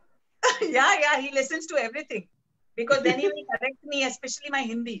you. Yeah, he listens to everything. Because then he will correct me, especially my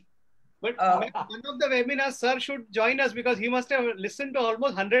Hindi. But one of the webinars, sir should join us because he must have listened to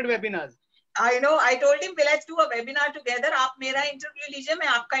almost 100 webinars. I know. I told him, let's do a webinar together. आप मेरा interview लीजिए, मैं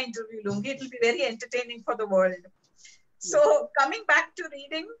आपका interview लूँगी. It will be very entertaining for the world. So coming back to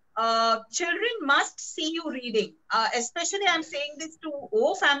reading, children must see you reading. Especially I'm saying this to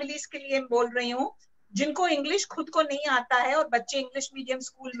वो families के लिए बोल रही हूँ जिनको English खुद को नहीं आता है और बच्चे English medium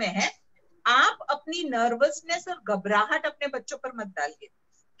school में हैं. आप अपनी नर्वसनेस और घबराहट अपने बच्चों पर मत डालिए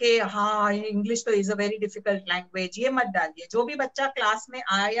कि हाँ इंग्लिश तो is a very difficult language, ये मत डालिए. जो भी बच्चा क्लास में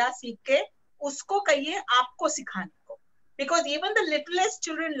आया सीख के उसको कहिए आपको सिखाने को, because even the littlest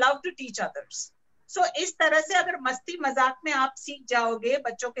children love to teach others. सो इस तरह से अगर मस्ती मजाक में आप सीख जाओगे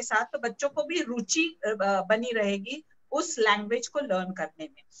बच्चों के साथ तो बच्चों को भी रुचि बनी रहेगी उस लैंग्वेज को लर्न करने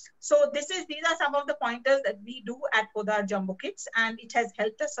में. सो these are some of the pointers that we do at Podar Jumbo Kids and it has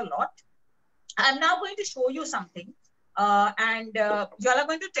helped us a lot. I'm now going to show you something and you all are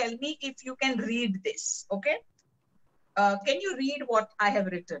going to tell me if you can read this, okay? Can you read what I have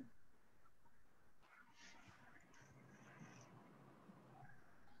written?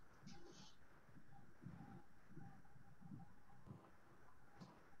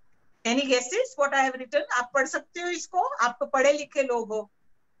 Any guesses what I have written? आप पढ़ सकते हो इसको? आप तो पढ़े लिखे लोग हो.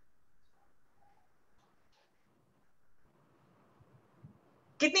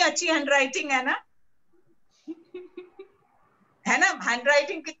 कितनी अच्छी हैंडराइटिंग है ना? है ना?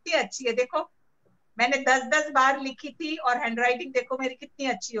 हैंडराइटिंग कितनी अच्छी है, देखो मैंने 10-10 बार लिखी थी और हैंडराइटिंग देखो मेरी कितनी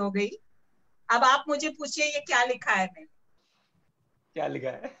अच्छी हो गई. अब आप मुझे पूछिए ये क्या लिखा है मैंने? क्या लिखा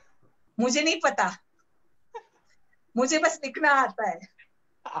है? मुझे नहीं पता, मुझे बस लिखना आता है.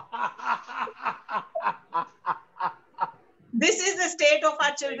 This is the state of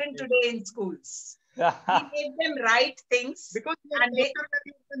our children today in schools. We make them write things Because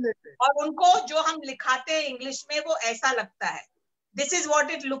और उनको जो हम लिखाते हैं इंग्लिश में वो ऐसा लगता है. This is what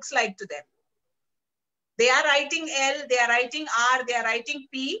it looks like to them. They are writing L, they are writing R, they are writing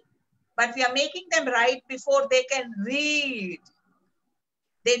P, but we are making them write before they can read.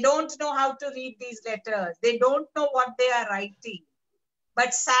 They don't know how to read these letters. They don't know what they are writing.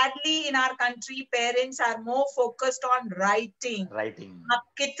 But sadly, in our country, parents are more focused on writing. आप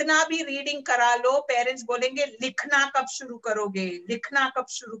कितना भी reading करा लो, parents बोलेंगे लिखना कब शुरू करोगे, लिखना कब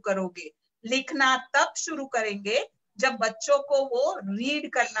शुरू करोगे. लिखना तब शुरू करेंगे जब बच्चों को वो read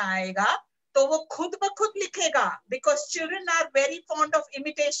करना आएगा तो वो खुद ब खुद लिखेगा. Because children are very fond of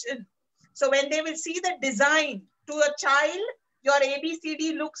imitation. So when they will see the design to a child, your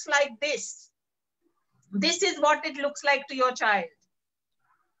ABCD looks like this. This is what it looks like to your child.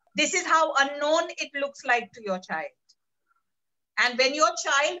 This is how unknown it looks like to your child. And when your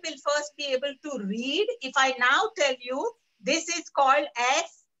child will first be able to read, if I now tell you, this is called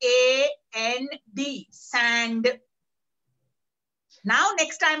S-A-N-D, sand. Now,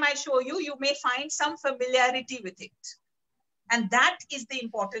 next time I show you, you may find some familiarity with it. And that is the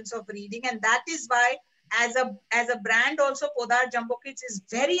importance of reading. And that is why, as a brand also, Podar Jumbo Kids is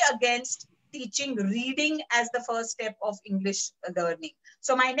very against teaching reading as the first step of English learning.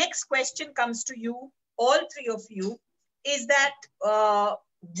 So my next question comes to you, all three of you, is that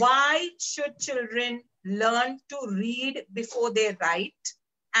why should children learn to read before they write?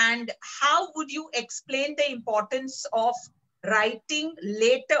 And how would you explain the importance of writing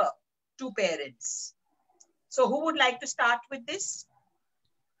later to parents? So who would like to start with this?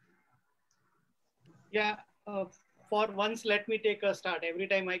 Yeah, for once, let me take a start. Every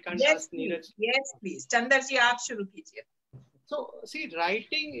time I can't Yes, ask Neeraj. Yes, please. Chandar ji, aap shuru kijiye. So, see,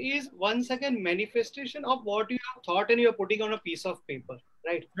 writing is once again manifestation of what you have thought and you are putting on a piece of paper,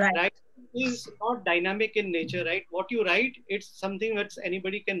 right? Right. Writing is not dynamic in nature, right? What you write, it's something that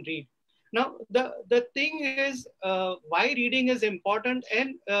anybody can read. Now, the thing is, why reading is important,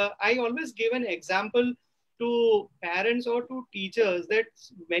 and I always give an example to parents or to teachers that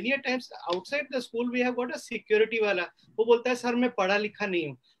many a times outside the school we have got a security wala. वो बोलता है sir मैं पढ़ा लिखा नहीं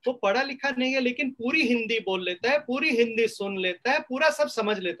हूँ. वो पढ़ा लिखा नहीं है लेकिन पूरी हिंदी बोल लेता है, पूरी हिंदी सुन लेता है, पूरा सब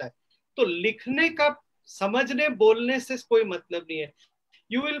समझ लेता है. तो लिखने का समझने बोलने से कोई मतलब नहीं है.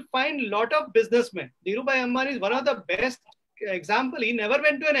 You will find lot of businessmen. Dhirubhai Ambani is one of the best example. He never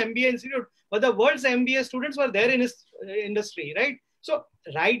went to an MBA institute, but the world's MBA students were there in his industry, right? So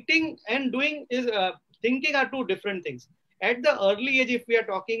writing and doing is thinking are two different things. At the early age, if we are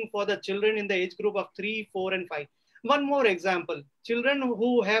talking for the children in the age group of 3, 4, and 5, one more example: children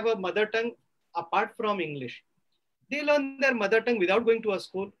who have a mother tongue apart from English, they learn their mother tongue without going to a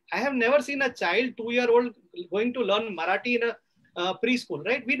school. I have never seen a child 2-year-old going to learn Marathi in a preschool,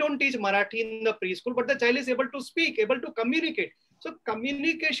 right? We don't teach Marathi in the preschool, but the child is able to speak, able to communicate. So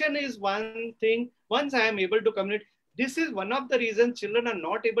communication is one thing. Once I am able to communicate, this is one of the reasons children are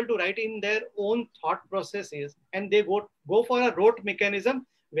not able to write in their own thought processes, and they go for a rote mechanism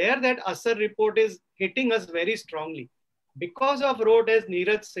where that Asar report is hitting us very strongly. Because of rote, as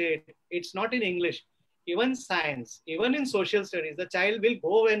Neeraj said, it's not in English. Even science, even in social studies, the child will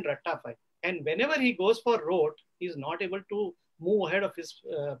go and ratify. And whenever he goes for rote, he is not able to move ahead of his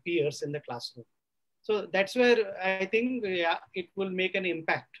peers in the classroom. So that's where I think it will make an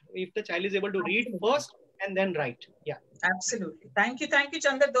impact if the child is able to read first and then write. Yeah. Absolutely. Thank you,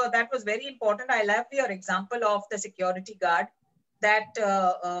 Chandar. That was very important. I love your example of the security guard, that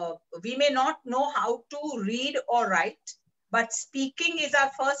we may not know how to read or write, but speaking is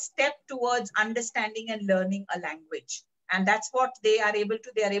our first step towards understanding and learning a language. And that's what they are able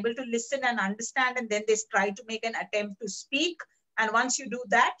to. They are able to listen and understand, and then they try to make an attempt to speak. And once you do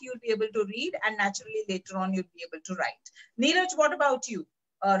that, you'll be able to read, and naturally later on, you'll be able to write. Neeraj, what about you?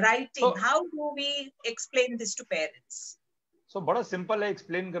 Writing, how do we explain this to parents? So बड़ा simple है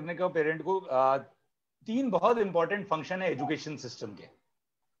explain करने का parent को. 3 बहुत important function है education system के,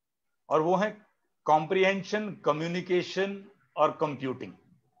 और वो है comprehension, communication और computing.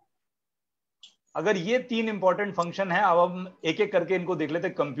 अगर ये 3 important function है, अब हम एक एक करके इनको देख लेते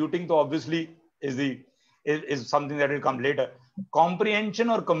हैं. Computing तो obviously is something that will come later. Comprehension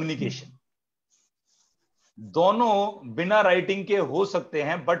और communication दोनों बिना राइटिंग के हो सकते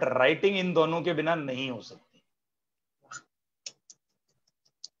हैं, बट राइटिंग इन दोनों के बिना नहीं हो सकती.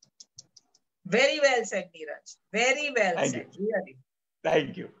 Very well said, Neeraj. Very well said. Really.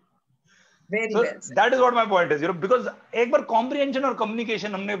 Thank you. Very well said. That is what my point is, because एक बार comprehension और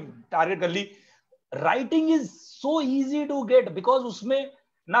communication हमने टारगेट कर ली. Writing is so easy to get because उसमें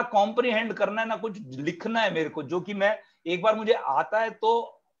ना comprehend करना है ना कुछ लिखना है मेरे को, जो कि मैं एक बार मुझे आता है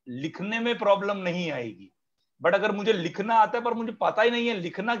तो लिखने में प्रॉब्लम नहीं आएगी. बट अगर मुझे लिखना आता है पर मुझे पता ही नहीं है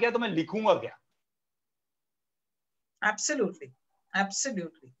लिखना क्या, तो मैं लिखूंगा क्या? Absolutely.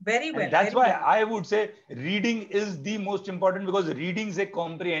 Very well. And that's why I would say reading is the most important, because reading से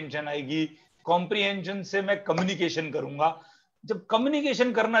comprehension आएगी, comprehension से मैं communication करूंगा. जब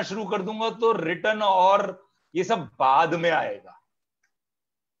communication करना शुरू कर दूंगा तो written और ये सब बाद में आएगा.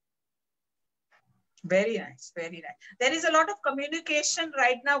 Very nice. There is a lot of communication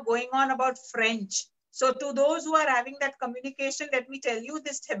right now going on about French. So to those who are having that communication, let me tell you,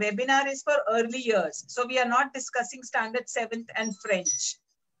 this webinar is for early years. So we are not discussing standard 7th and French.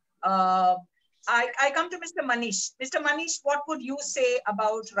 I come to Mr. Manish. Mr. Manish, what would you say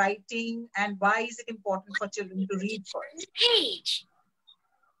about writing, and why is it important for children to read first? Page.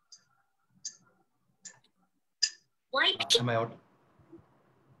 Am I out?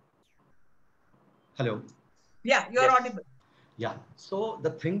 Hello. Yeah, you're audible. Yeah. So the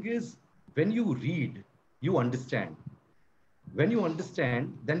thing is, when you read, you understand. When you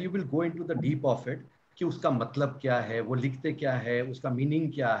understand, then you will go into the deep of it कि उसका मतलब क्या है, वो लिखते क्या है, उसका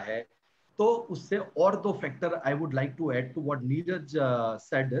मीनिंग क्या है. तो उससे और दो factor I would like to add to what Neeraj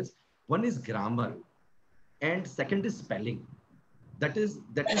said is, one is grammar and second is spelling. That is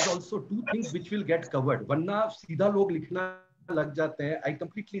also two things which will get covered. वरना सीधा लोग लिखना लग जाते हैं. I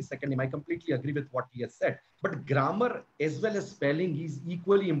completely second him. I completely agree with what he has said. But grammar as well as spelling is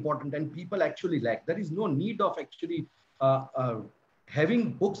equally important, and people actually lack. There is no need of actually uh, uh,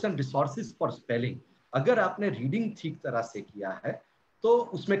 having books and resources for spelling. अगर आपने reading ठीक तरह से किया है तो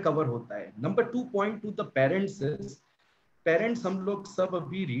उसमें cover होता है. Number 2 point two the parents is, parents हम लोग सब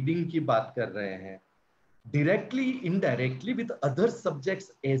अभी रीडिंग की बात कर रहे हैं directly, indirectly with other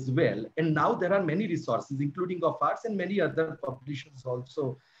subjects as well. And now there are many resources, including of arts, and many other publishers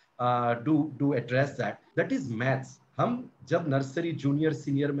also do address that. That is maths. हम जब नर्सरी जूनियर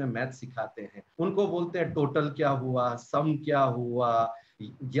सीनियर में math सिखाते हैं, उनको बोलते हैं total क्या हुआ, सम क्या हुआ,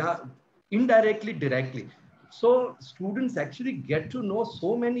 या indirectly, directly. So students actually get to know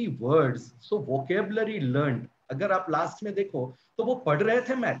so many words, so vocabulary learned. अगर आप लास्ट में देखो तो वो पढ़ रहे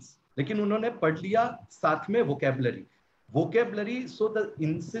थे मैथ्स, लेकिन उन्होंने पढ़ लिया साथ में vocabulary. So the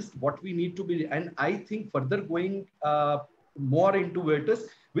insist what we need to be, and I think further going more into it is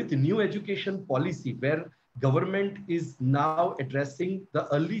with new education policy where government is now addressing the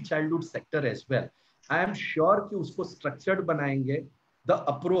early childhood sector as well. I am sure कि उसको structured बनाएंगे. The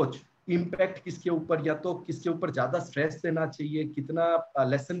approach, impact किसके ऊपर, या तो किसके ऊपर ज्यादा स्ट्रेस देना चाहिए, कितना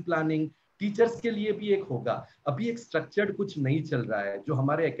लेसन प्लानिंग टीचर्स के लिए भी एक होगा. अभी एक स्ट्रक्चर्ड कुछ नहीं चल रहा है. जो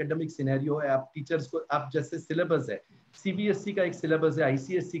हमारे एकेडमिक सिनेरियो है, आप टीचर्स को, आप जैसे सिलेबस है, सीबीएसई का एक सिलेबस है,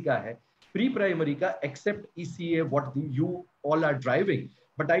 आईसीएसई का है, प्री प्राइमरी का, accept ECA what you all are driving.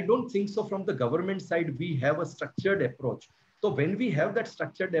 But I don't think so from the government side we have a structured approach. So when we have that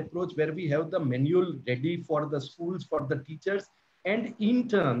structured approach where we have the manual ready for the schools, for the teachers, and in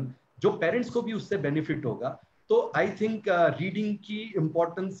turn जो parents को भी उससे benefit होगा, तो I think reading की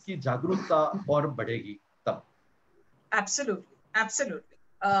importance की जागरूकता और बढ़ेगी तब. Absolutely, absolutely.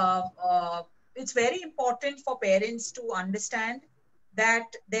 It's very important for parents to understand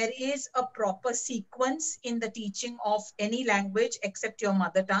that there is a proper sequence in the teaching of any language except your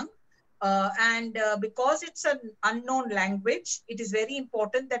mother tongue. And because it's an unknown language, it is very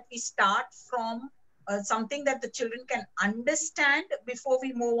important that we start from something that the children can understand before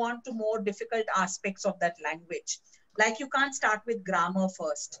we move on to more difficult aspects of that language. Like you can't start with grammar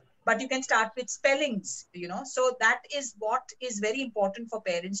first, but you can start with spellings, so that is what is very important for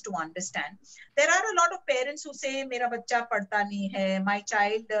parents to understand. There are a lot of parents who say mera bachcha padhta nahi hai, my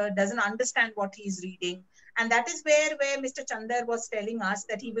child doesn't understand what he is reading. And that is where Mr. Chandar was telling us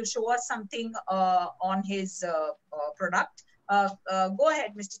that he will show us something on his product. Go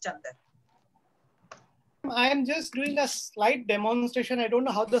ahead, Mr. Chandar. I am just doing a slight demonstration. I don't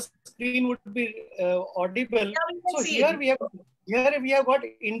know how the screen would be audible. Yeah, so here we have got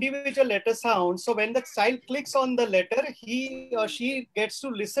individual letter sounds. So when the child clicks on the letter, he or she gets to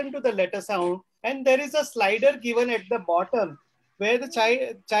listen to the letter sound. And there is a slider given at the bottom where the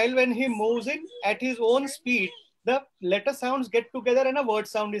child when he moves in at his own speed, the letter sounds get together and a word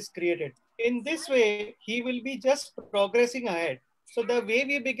sound is created. In this way, he will be just progressing ahead. So the way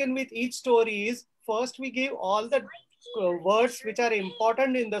we begin with each story is, first we give all the words which are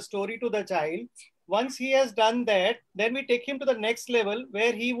important in the story to the child. Once he has done that, then we take him to the next level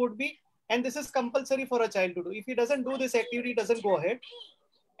where he would be, and this is compulsory for a child to do. If he doesn't do this activity, he doesn't go ahead.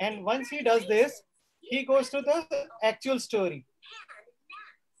 And once he does this, he goes to the actual story.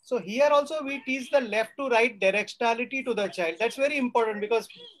 So here also we teach the left to right directionality to the child. That's very important because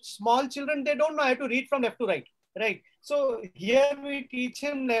small children, they don't know how to read from left to right, right? So here we teach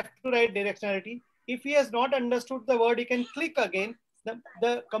him left to right directionality. If he has not understood the word, he can click again.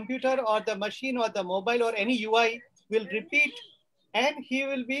 The computer or the machine or the mobile or any UI will repeat and he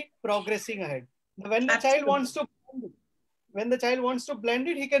will be progressing ahead. When the child wants to blend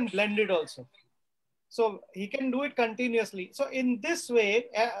it, he can blend it also. So he can do it continuously. So in this way,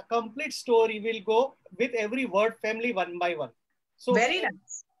 a complete story will go with every word family one by one. So very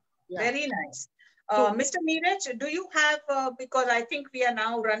nice. Yeah. Very nice. Mr. Neeraj, do you have, because I think we are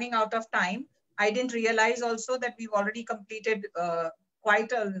now running out of time. I didn't realize also that we've already completed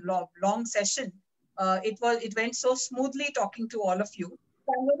quite a long session. It went so smoothly talking to all of you.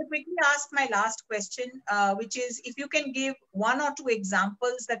 So I'm going to quickly ask my last question, which is if you can give one or two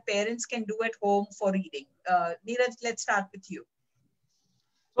examples that parents can do at home for reading. Neeraj, let's start with you.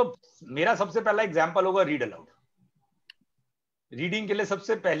 So, मेरा सबसे पहला example होगा read aloud. Reading के लिए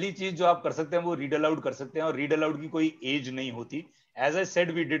सबसे पहली चीज जो आप कर सकते हैं वो रीड अलाउड कर सकते हैं, और रीड अलाउड की कोई एज नहीं होती. As I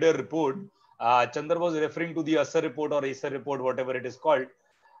said, we did a report. Chandar was referring to the ASER report or ASER report, whatever it is called.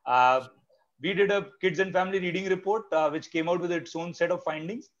 We did a kids and family reading report, which came out with its own set of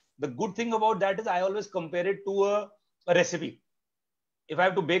findings. The good thing about that is I always compare it to a recipe. If I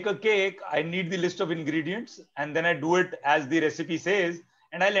have to bake a cake, I need the list of ingredients, and then I do it as the recipe says,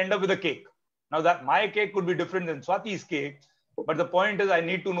 and I'll end up with a cake. Now that my cake could be different than Swati's cake, but the point is I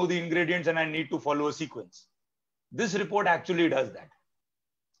need to know the ingredients and I need to follow a sequence. This report actually does that.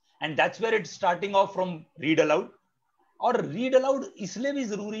 And that's where it's starting off from read aloud. और read aloud इसलिए भी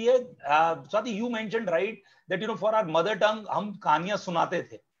जरूरी है, Swati, you mentioned right that for our mother tongue हम कहानियां सुनाते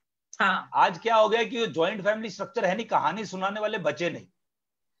थे. हाँ. आज क्या हो गया कि जॉइंट फैमिली स्ट्रक्चर है नहीं, कहानी सुनाने वाले बचे नहीं,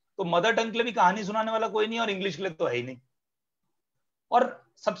 तो मदर टंग के लिए भी कहानी सुनाने वाला कोई नहीं, और इंग्लिश के लिए तो है ही नहीं. और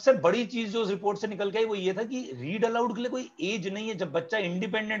सबसे बड़ी चीज जो उस रिपोर्ट से निकल के आई वो ये था कि रीड अलाउड के लिए कोई एज नहीं है. जब बच्चा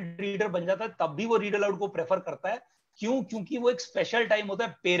इंडिपेंडेंट रीडर बन जाता है तब भी वो रीड अलाउड को प्रेफर करता है. क्यों? क्योंकि वो एक स्पेशल टाइम होता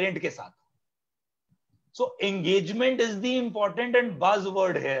है पेरेंट के साथ. So engagement is the important and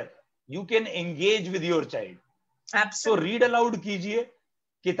buzzword here. You can engage with your child. Absolutely. So read aloud कीजिए,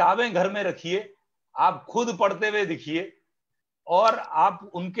 किताबें घर में रखिए, आप खुद पढ़ते हुए दिखिए, और आप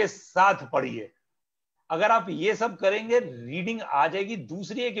उनके साथ पढ़िए. अगर आप ये सब करेंगे रीडिंग आ जाएगी.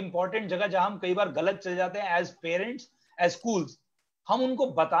 दूसरी एक इंपॉर्टेंट जगह जहां हम कई बार गलत चले जाते हैं एज पेरेंट्स, एज स्कूल्स, हम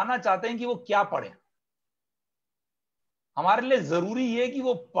उनको बताना चाहते हैं कि वो क्या पढ़ें. हमारे लिए जरूरी है कि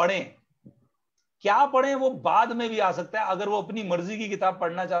वो पढ़ें. क्या पढ़ें वो बाद में भी आ सकता है. अगर वो अपनी मर्जी की किताब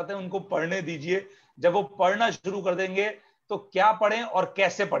पढ़ना चाहते हैं उनको पढ़ने दीजिए. जब वो पढ़ना शुरू कर देंगे तो क्या पढ़ें और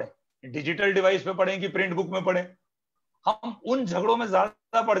कैसे पढ़ें, डिजिटल डिवाइस पे पढ़ें कि प्रिंट बुक में पढ़ें, हम उन झगड़ों में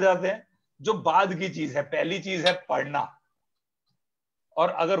ज्यादा पड़ जाते हैं जो बाद की चीज है. पहली चीज है पढ़ना, और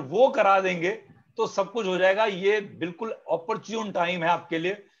अगर वो करा देंगे तो सब कुछ हो जाएगा. ये बिल्कुल अपॉर्चुन टाइम है आपके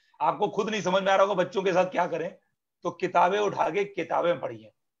लिए. आपको खुद नहीं समझ में आ रहा होगा बच्चों के साथ क्या करें, तो किताबें उठा के किताबें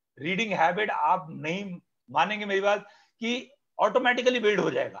पढ़िए. रीडिंग हैबिट, आप नहीं मानेंगे मेरी बात, कि ऑटोमेटिकली बिल्ड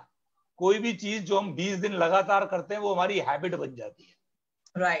हो जाएगा. कोई भी चीज जो हम 20 दिन लगातार करते हैं वो हमारी हैबिट बन जाती है.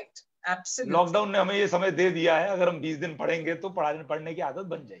 राइट. एब्सोल्युटली. लॉकडाउन ने हमें ये समय दे दिया है, अगर हम 20 दिन पढ़ेंगे तो पढ़ने की आदत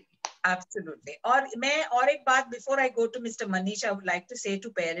बन जाएगी. एब्सोल्युटली. और एक बात before I go to mister Manish, I would like to से टू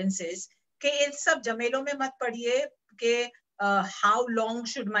पेरेंट्स इज कि इन सब जमेलों में मत पढ़िए कि how long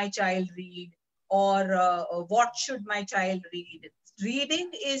should my child read और what should my child read. Reading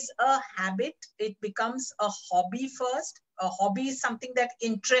is a habit. It becomes a hobby first. A hobby is something that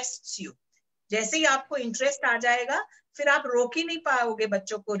interests you. जैसे ही आपको इंटरेस्ट आ जाएगा फिर आप रोक ही नहीं पाओगे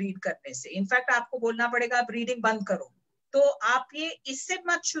बच्चों को रीड करने से. इनफैक्ट आपको बोलना पड़ेगा आप रीडिंग बंद करो. तो आप ये इससे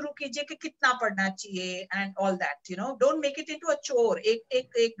मत शुरू कीजिए कि कितना पढ़ना चाहिए and all that. Don't make it into a चोर.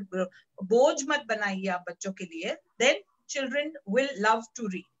 एक बोझ मत बनाइए आप बच्चों के लिए. Then children will love to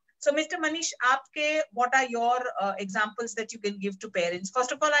read. So, Mr. Manish, what are your examples that you can give to parents?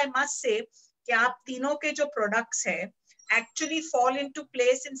 First of all, I must say कि आप तीनों के जो products हैं actually fall into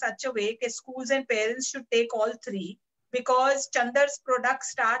place in such a way that schools and parents should take all three, because Chandar's product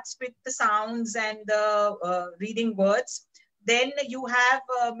starts with the sounds and the reading words. Then you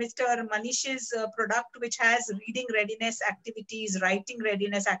have Mr. Manish's product, which has reading readiness activities, writing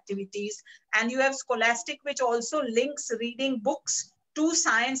readiness activities, and you have Scholastic, which also links reading books to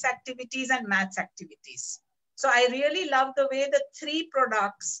science activities and maths activities. So I really love the way the three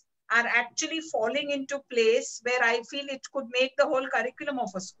products are actually falling into place where I feel it could make the whole curriculum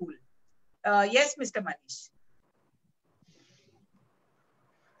of a school. Yes, Mr. Manish.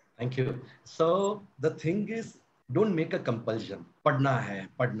 Thank you. So the thing is, don't make a compulsion. Padna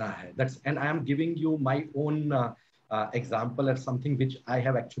hai. And I am giving you my own example or something which I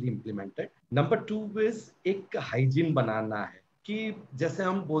have actually implemented. Number 2 is एक hygiene बनाना है. कि जैसे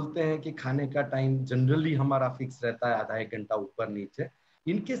हम बोलते हैं कि खाने का टाइम जनरली हमारा फिक्स रहता है आधा एक घंटा ऊपर नीचे.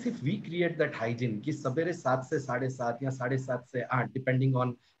 In case if we create that hygiene कि सवेरे 7 से 7:30 या 7:30 से 8 depending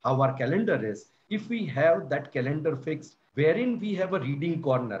on how our calendar is, if we have that calendar fixed wherein we have a reading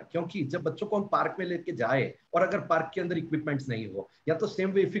corner. क्योंकि जब बच्चों को हम पार्क में लेके जाए और अगर पार्क के अंदर इक्विपमेंट्स नहीं हो, या तो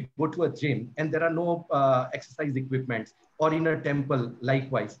same way if you go to a gym and there are no exercise equipments, और इन अ टेंपल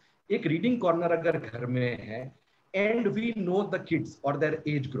लाइकवाइज, एक रीडिंग कॉर्नर अगर घर में है and we know the kids or their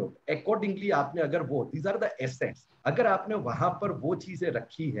age group accordingly, आपने अगर वो, these are the assets, अगर आपने वहां पर वो चीजें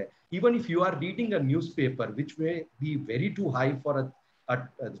रखी है, even if you are reading a newspaper which may be very too high for a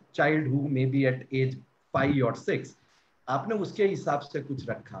child who may be at age 5 or 6, आपने उसके हिसाब से कुछ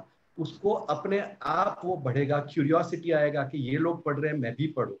रखा, उसको अपने आप वो बढ़ेगा, क्यूरियोसिटी आएगा कि ये लोग पढ़ रहे हैं मैं भी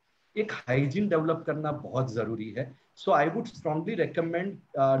पढ़ूं. एक हाइजीन डेवलप करना बहुत जरूरी है. सो I would strongly recommend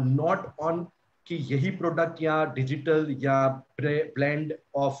not on कि यही प्रोडक्ट या डिजिटल या blend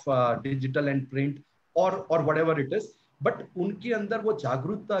of digital and print और व्हाटएवर इट इज, बट उनके अंदर वो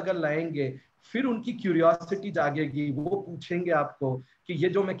जागरूकता अगर लाएंगे, फिर उनकी क्यूरियोसिटी जागेगी, वो पूछेंगे आपको कि ये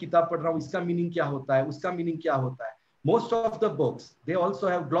जो मैं किताब पढ़ रहा हूँ इसका मीनिंग क्या होता है, उसका मीनिंग क्या होता है. Most of the books they also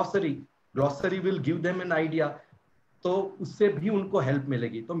have glossary. Glossary will give them an idea, तो उससे भी उनको हेल्प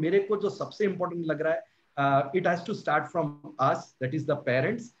मिलेगी. तो मेरे को जो सबसे इंपॉर्टेंट लग रहा है, it has to start from us, that is the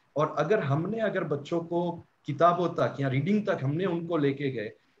parents. और अगर बच्चों को किताबों तक या रीडिंग तक हमने उनको लेके गए,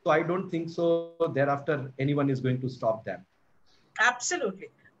 तो I don't think so there after anyone is going to stop them. Absolutely.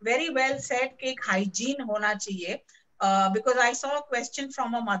 Very well said कि एक hygiene होना चाहिए. Because I saw a question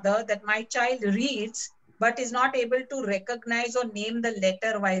from a mother that my child reads but is not able to recognize or name the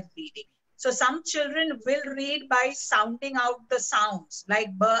letter while reading. So some children will read by sounding out the sounds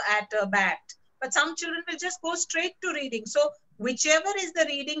like b, at, bat. But some children will just go straight to reading. So whichever is the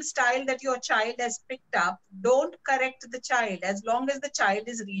reading style that your child has picked up, don't correct the child as long as the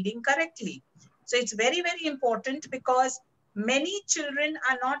child is reading correctly. So it's very, very important because many children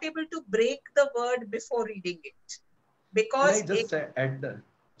are not able to break the word before reading it. Because Can I just add the,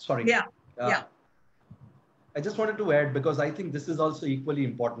 sorry. Yeah, yeah. I just wanted to add, because I think this is also equally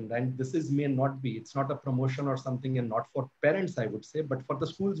important, and this is may not be, it's not a promotion or something, and not for parents, I would say, but for the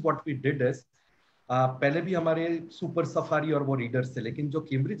schools, what we did is, पहले भी हमारे super safari और वो readers थे, लेकिन जो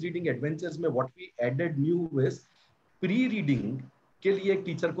Cambridge reading adventures में what we added new is pre reading के लिए एक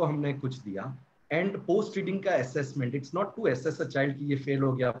टीचर को हमने कुछ दिया, एंड पोस्ट रीडिंग का assessment. It's not to assess a child कि ये फेल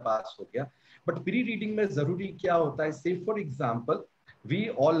हो गया, पास हो गया, बट प्री रीडिंग में जरूरी क्या होता है, से for example we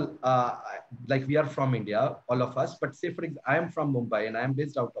all like we are from India, all of us, but say for example I am from Mumbai and I am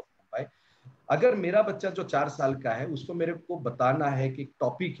based out of Mumbai. अगर मेरा बच्चा जो 4 साल का है उसको मेरे को बताना है कि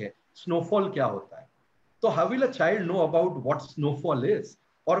टॉपिक है स्नोफॉल क्या होता है, तो how will a child know about what snowfall is,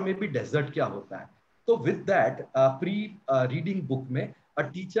 और मे बी डेजर्ट क्या होता है. तो with that pre reading book में अ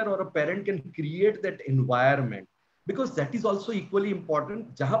टीचर और a parent can create that environment, because that is also equally important.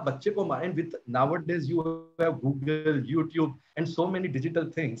 जहां बच्चे को mind with nowadays you have Google, YouTube and so many digital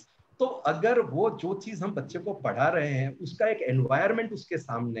things, तो अगर वो जो चीज हम बच्चे को पढ़ा रहे हैं उसका एक एनवायरनमेंट उसके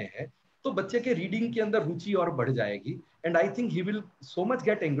सामने है, तो बच्चे के रीडिंग के अंदर रुचि और बढ़ जाएगी, and I think he will so much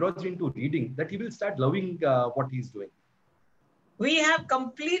get engrossed into reading that he will start loving what he is doing. We have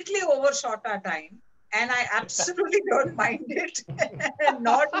completely overshot our time, and I absolutely don't mind it,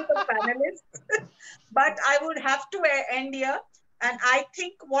 nor do the panelists. But I would have to end here. And I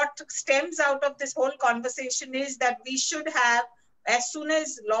think what stems out of this whole conversation is that we should have, as soon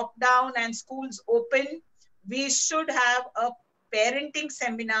as lockdown and schools open, we should have a parenting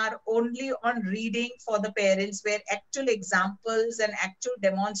seminar only on reading for the parents, where actual examples and actual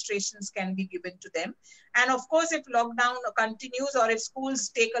demonstrations can be given to them. And of course, if lockdown continues or if schools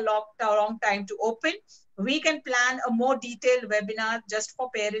take a long time to open, we can plan a more detailed webinar just for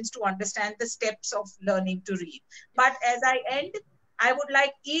parents to understand the steps of learning to read. But as I end, I would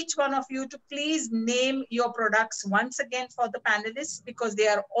like each one of you to please name your products once again for the panelists, because they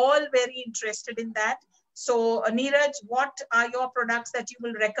are all very interested in that. So Neeraj, what are your products that you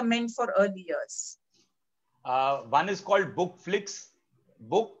will recommend for early years? One is called Bookflix,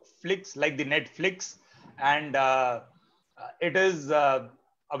 like the Netflix, and it is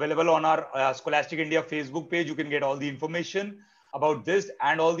available on our Scholastic India Facebook page. You can get all the information about this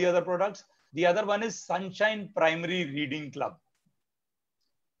and all the other products. The other one is Sunshine Primary Reading Club.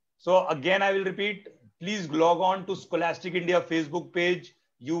 So again, I will repeat, please log on to Scholastic India Facebook page.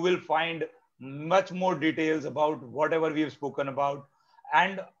 You will find much more details about whatever we have spoken about.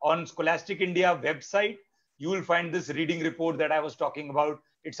 And on Scholastic India website, you will find this reading report that I was talking about.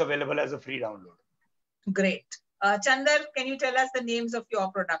 It's available as a free download. Great. Chandar, can you tell us the names of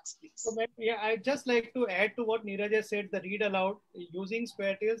your products, please? So, yeah, I'd just like to add to what Neeraj has said, the read aloud. Using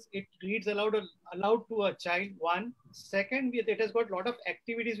SquareTales, it reads aloud to a child, one. Second, it has got a lot of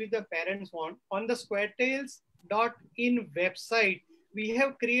activities which the parents want. On the SquareTales.in website, we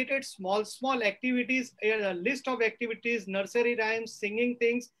have created small activities, a list of activities, nursery rhymes, singing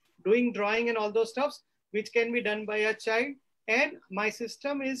things, doing drawing and all those stuffs, which can be done by a child. And my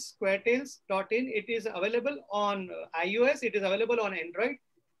system is SquareTales.in. It is available on iOS. It is available on Android.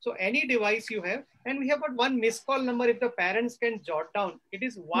 So any device you have. And we have got one missed call number if the parents can jot down. It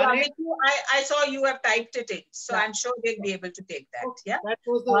is 1. Yeah, I saw you have typed it in. So yeah. I'm sure they'll be able to take that. Okay. Yeah. That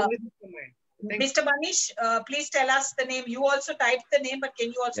was the only thing. Mr. Manish, please tell us the name. You also typed the name, but can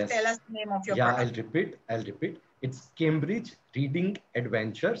you also tell us the name of your product? I'll repeat. It's Cambridge Reading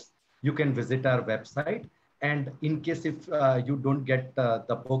Adventures. You can visit our website. And in case if you don't get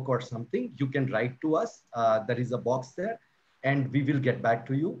the book or something, you can write to us. There is a box there and we will get back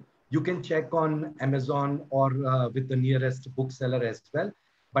to you. You can check on Amazon or with the nearest bookseller as well.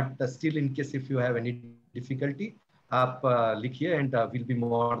 But still, in case if you have any difficulty, आप लिखिए and we'll be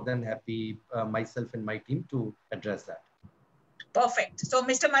more than happy, myself and my team, to address that. Perfect. So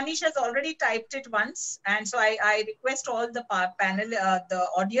Mr. Manish has already typed it once. And so I request all the panel, the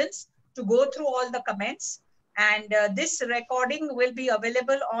audience, to go through all the comments. And this recording will be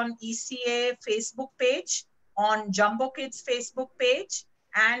available on E.C.A. Facebook page, on Jumbo Kids Facebook page,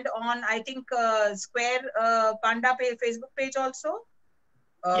 and on, I think, Square Panda Facebook page also.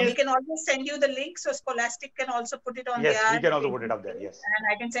 Yes. We can always send you the link, so Scholastic can also put it on Yes, their we can also Facebook put it up there. page, Yes. and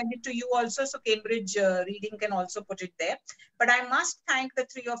I can send it to you also, so Cambridge Reading can also put it there. But I must thank the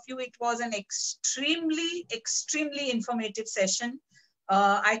three of you. It was an extremely, extremely informative session.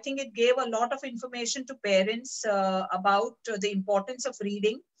 I think it gave a lot of information to parents about the importance of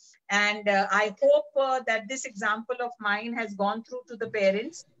reading. And I hope that this example of mine has gone through to the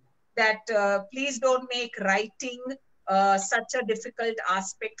parents, that please don't make writing such a difficult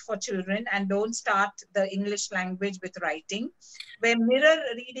aspect for children, and don't start the English language with writing. Where mirror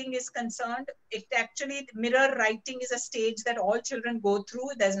reading is concerned, it actually, mirror writing is a stage that all children go through.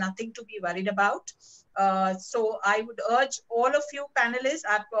 There's nothing to be worried about. So I would urge all of you panelists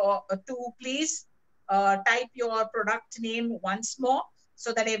to please type your product name once more,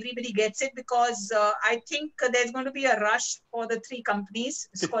 so that everybody gets it, because I think there's going to be a rush for the three companies,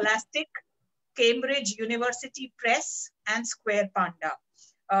 Scholastic, Cambridge University Press, and Square Panda.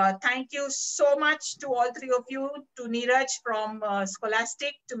 Thank you so much to all three of you, to Neeraj from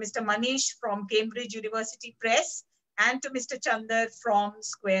Scholastic, to Mr. Manish from Cambridge University Press, and to Mr. Chandar from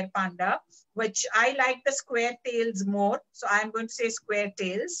Square Panda, which I like the Square Tails more, so I'm going to say Square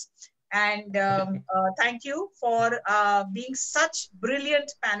Tails. And thank you for being such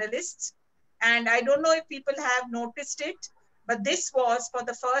brilliant panelists. And I don't know if people have noticed it, but this was for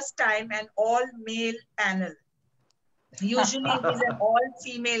the first time an all-male panel. Usually it is an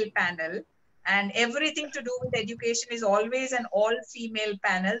all-female panel, and everything to do with education is always an all-female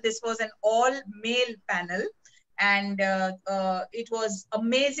panel. This was an all-male panel, and it was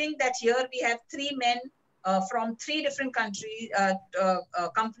amazing that here we have three men from three different countries,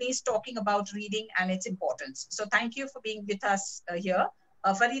 companies talking about reading and its importance. So thank you for being with us here.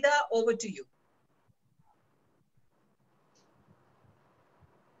 Farida, over to you.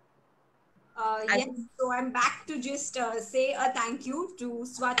 Yes, so I'm back to just say a thank you to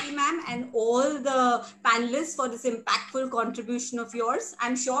Swati ma'am and all the panelists for this impactful contribution of yours.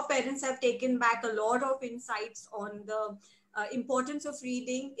 I'm sure parents have taken back a lot of insights on the importance of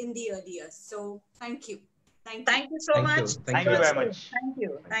reading in the early years. So thank you. Thank you so much. Thank you very much. Thank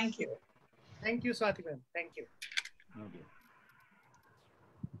you. Thank you. Thank you, Swati ma'am. Thank you. Okay.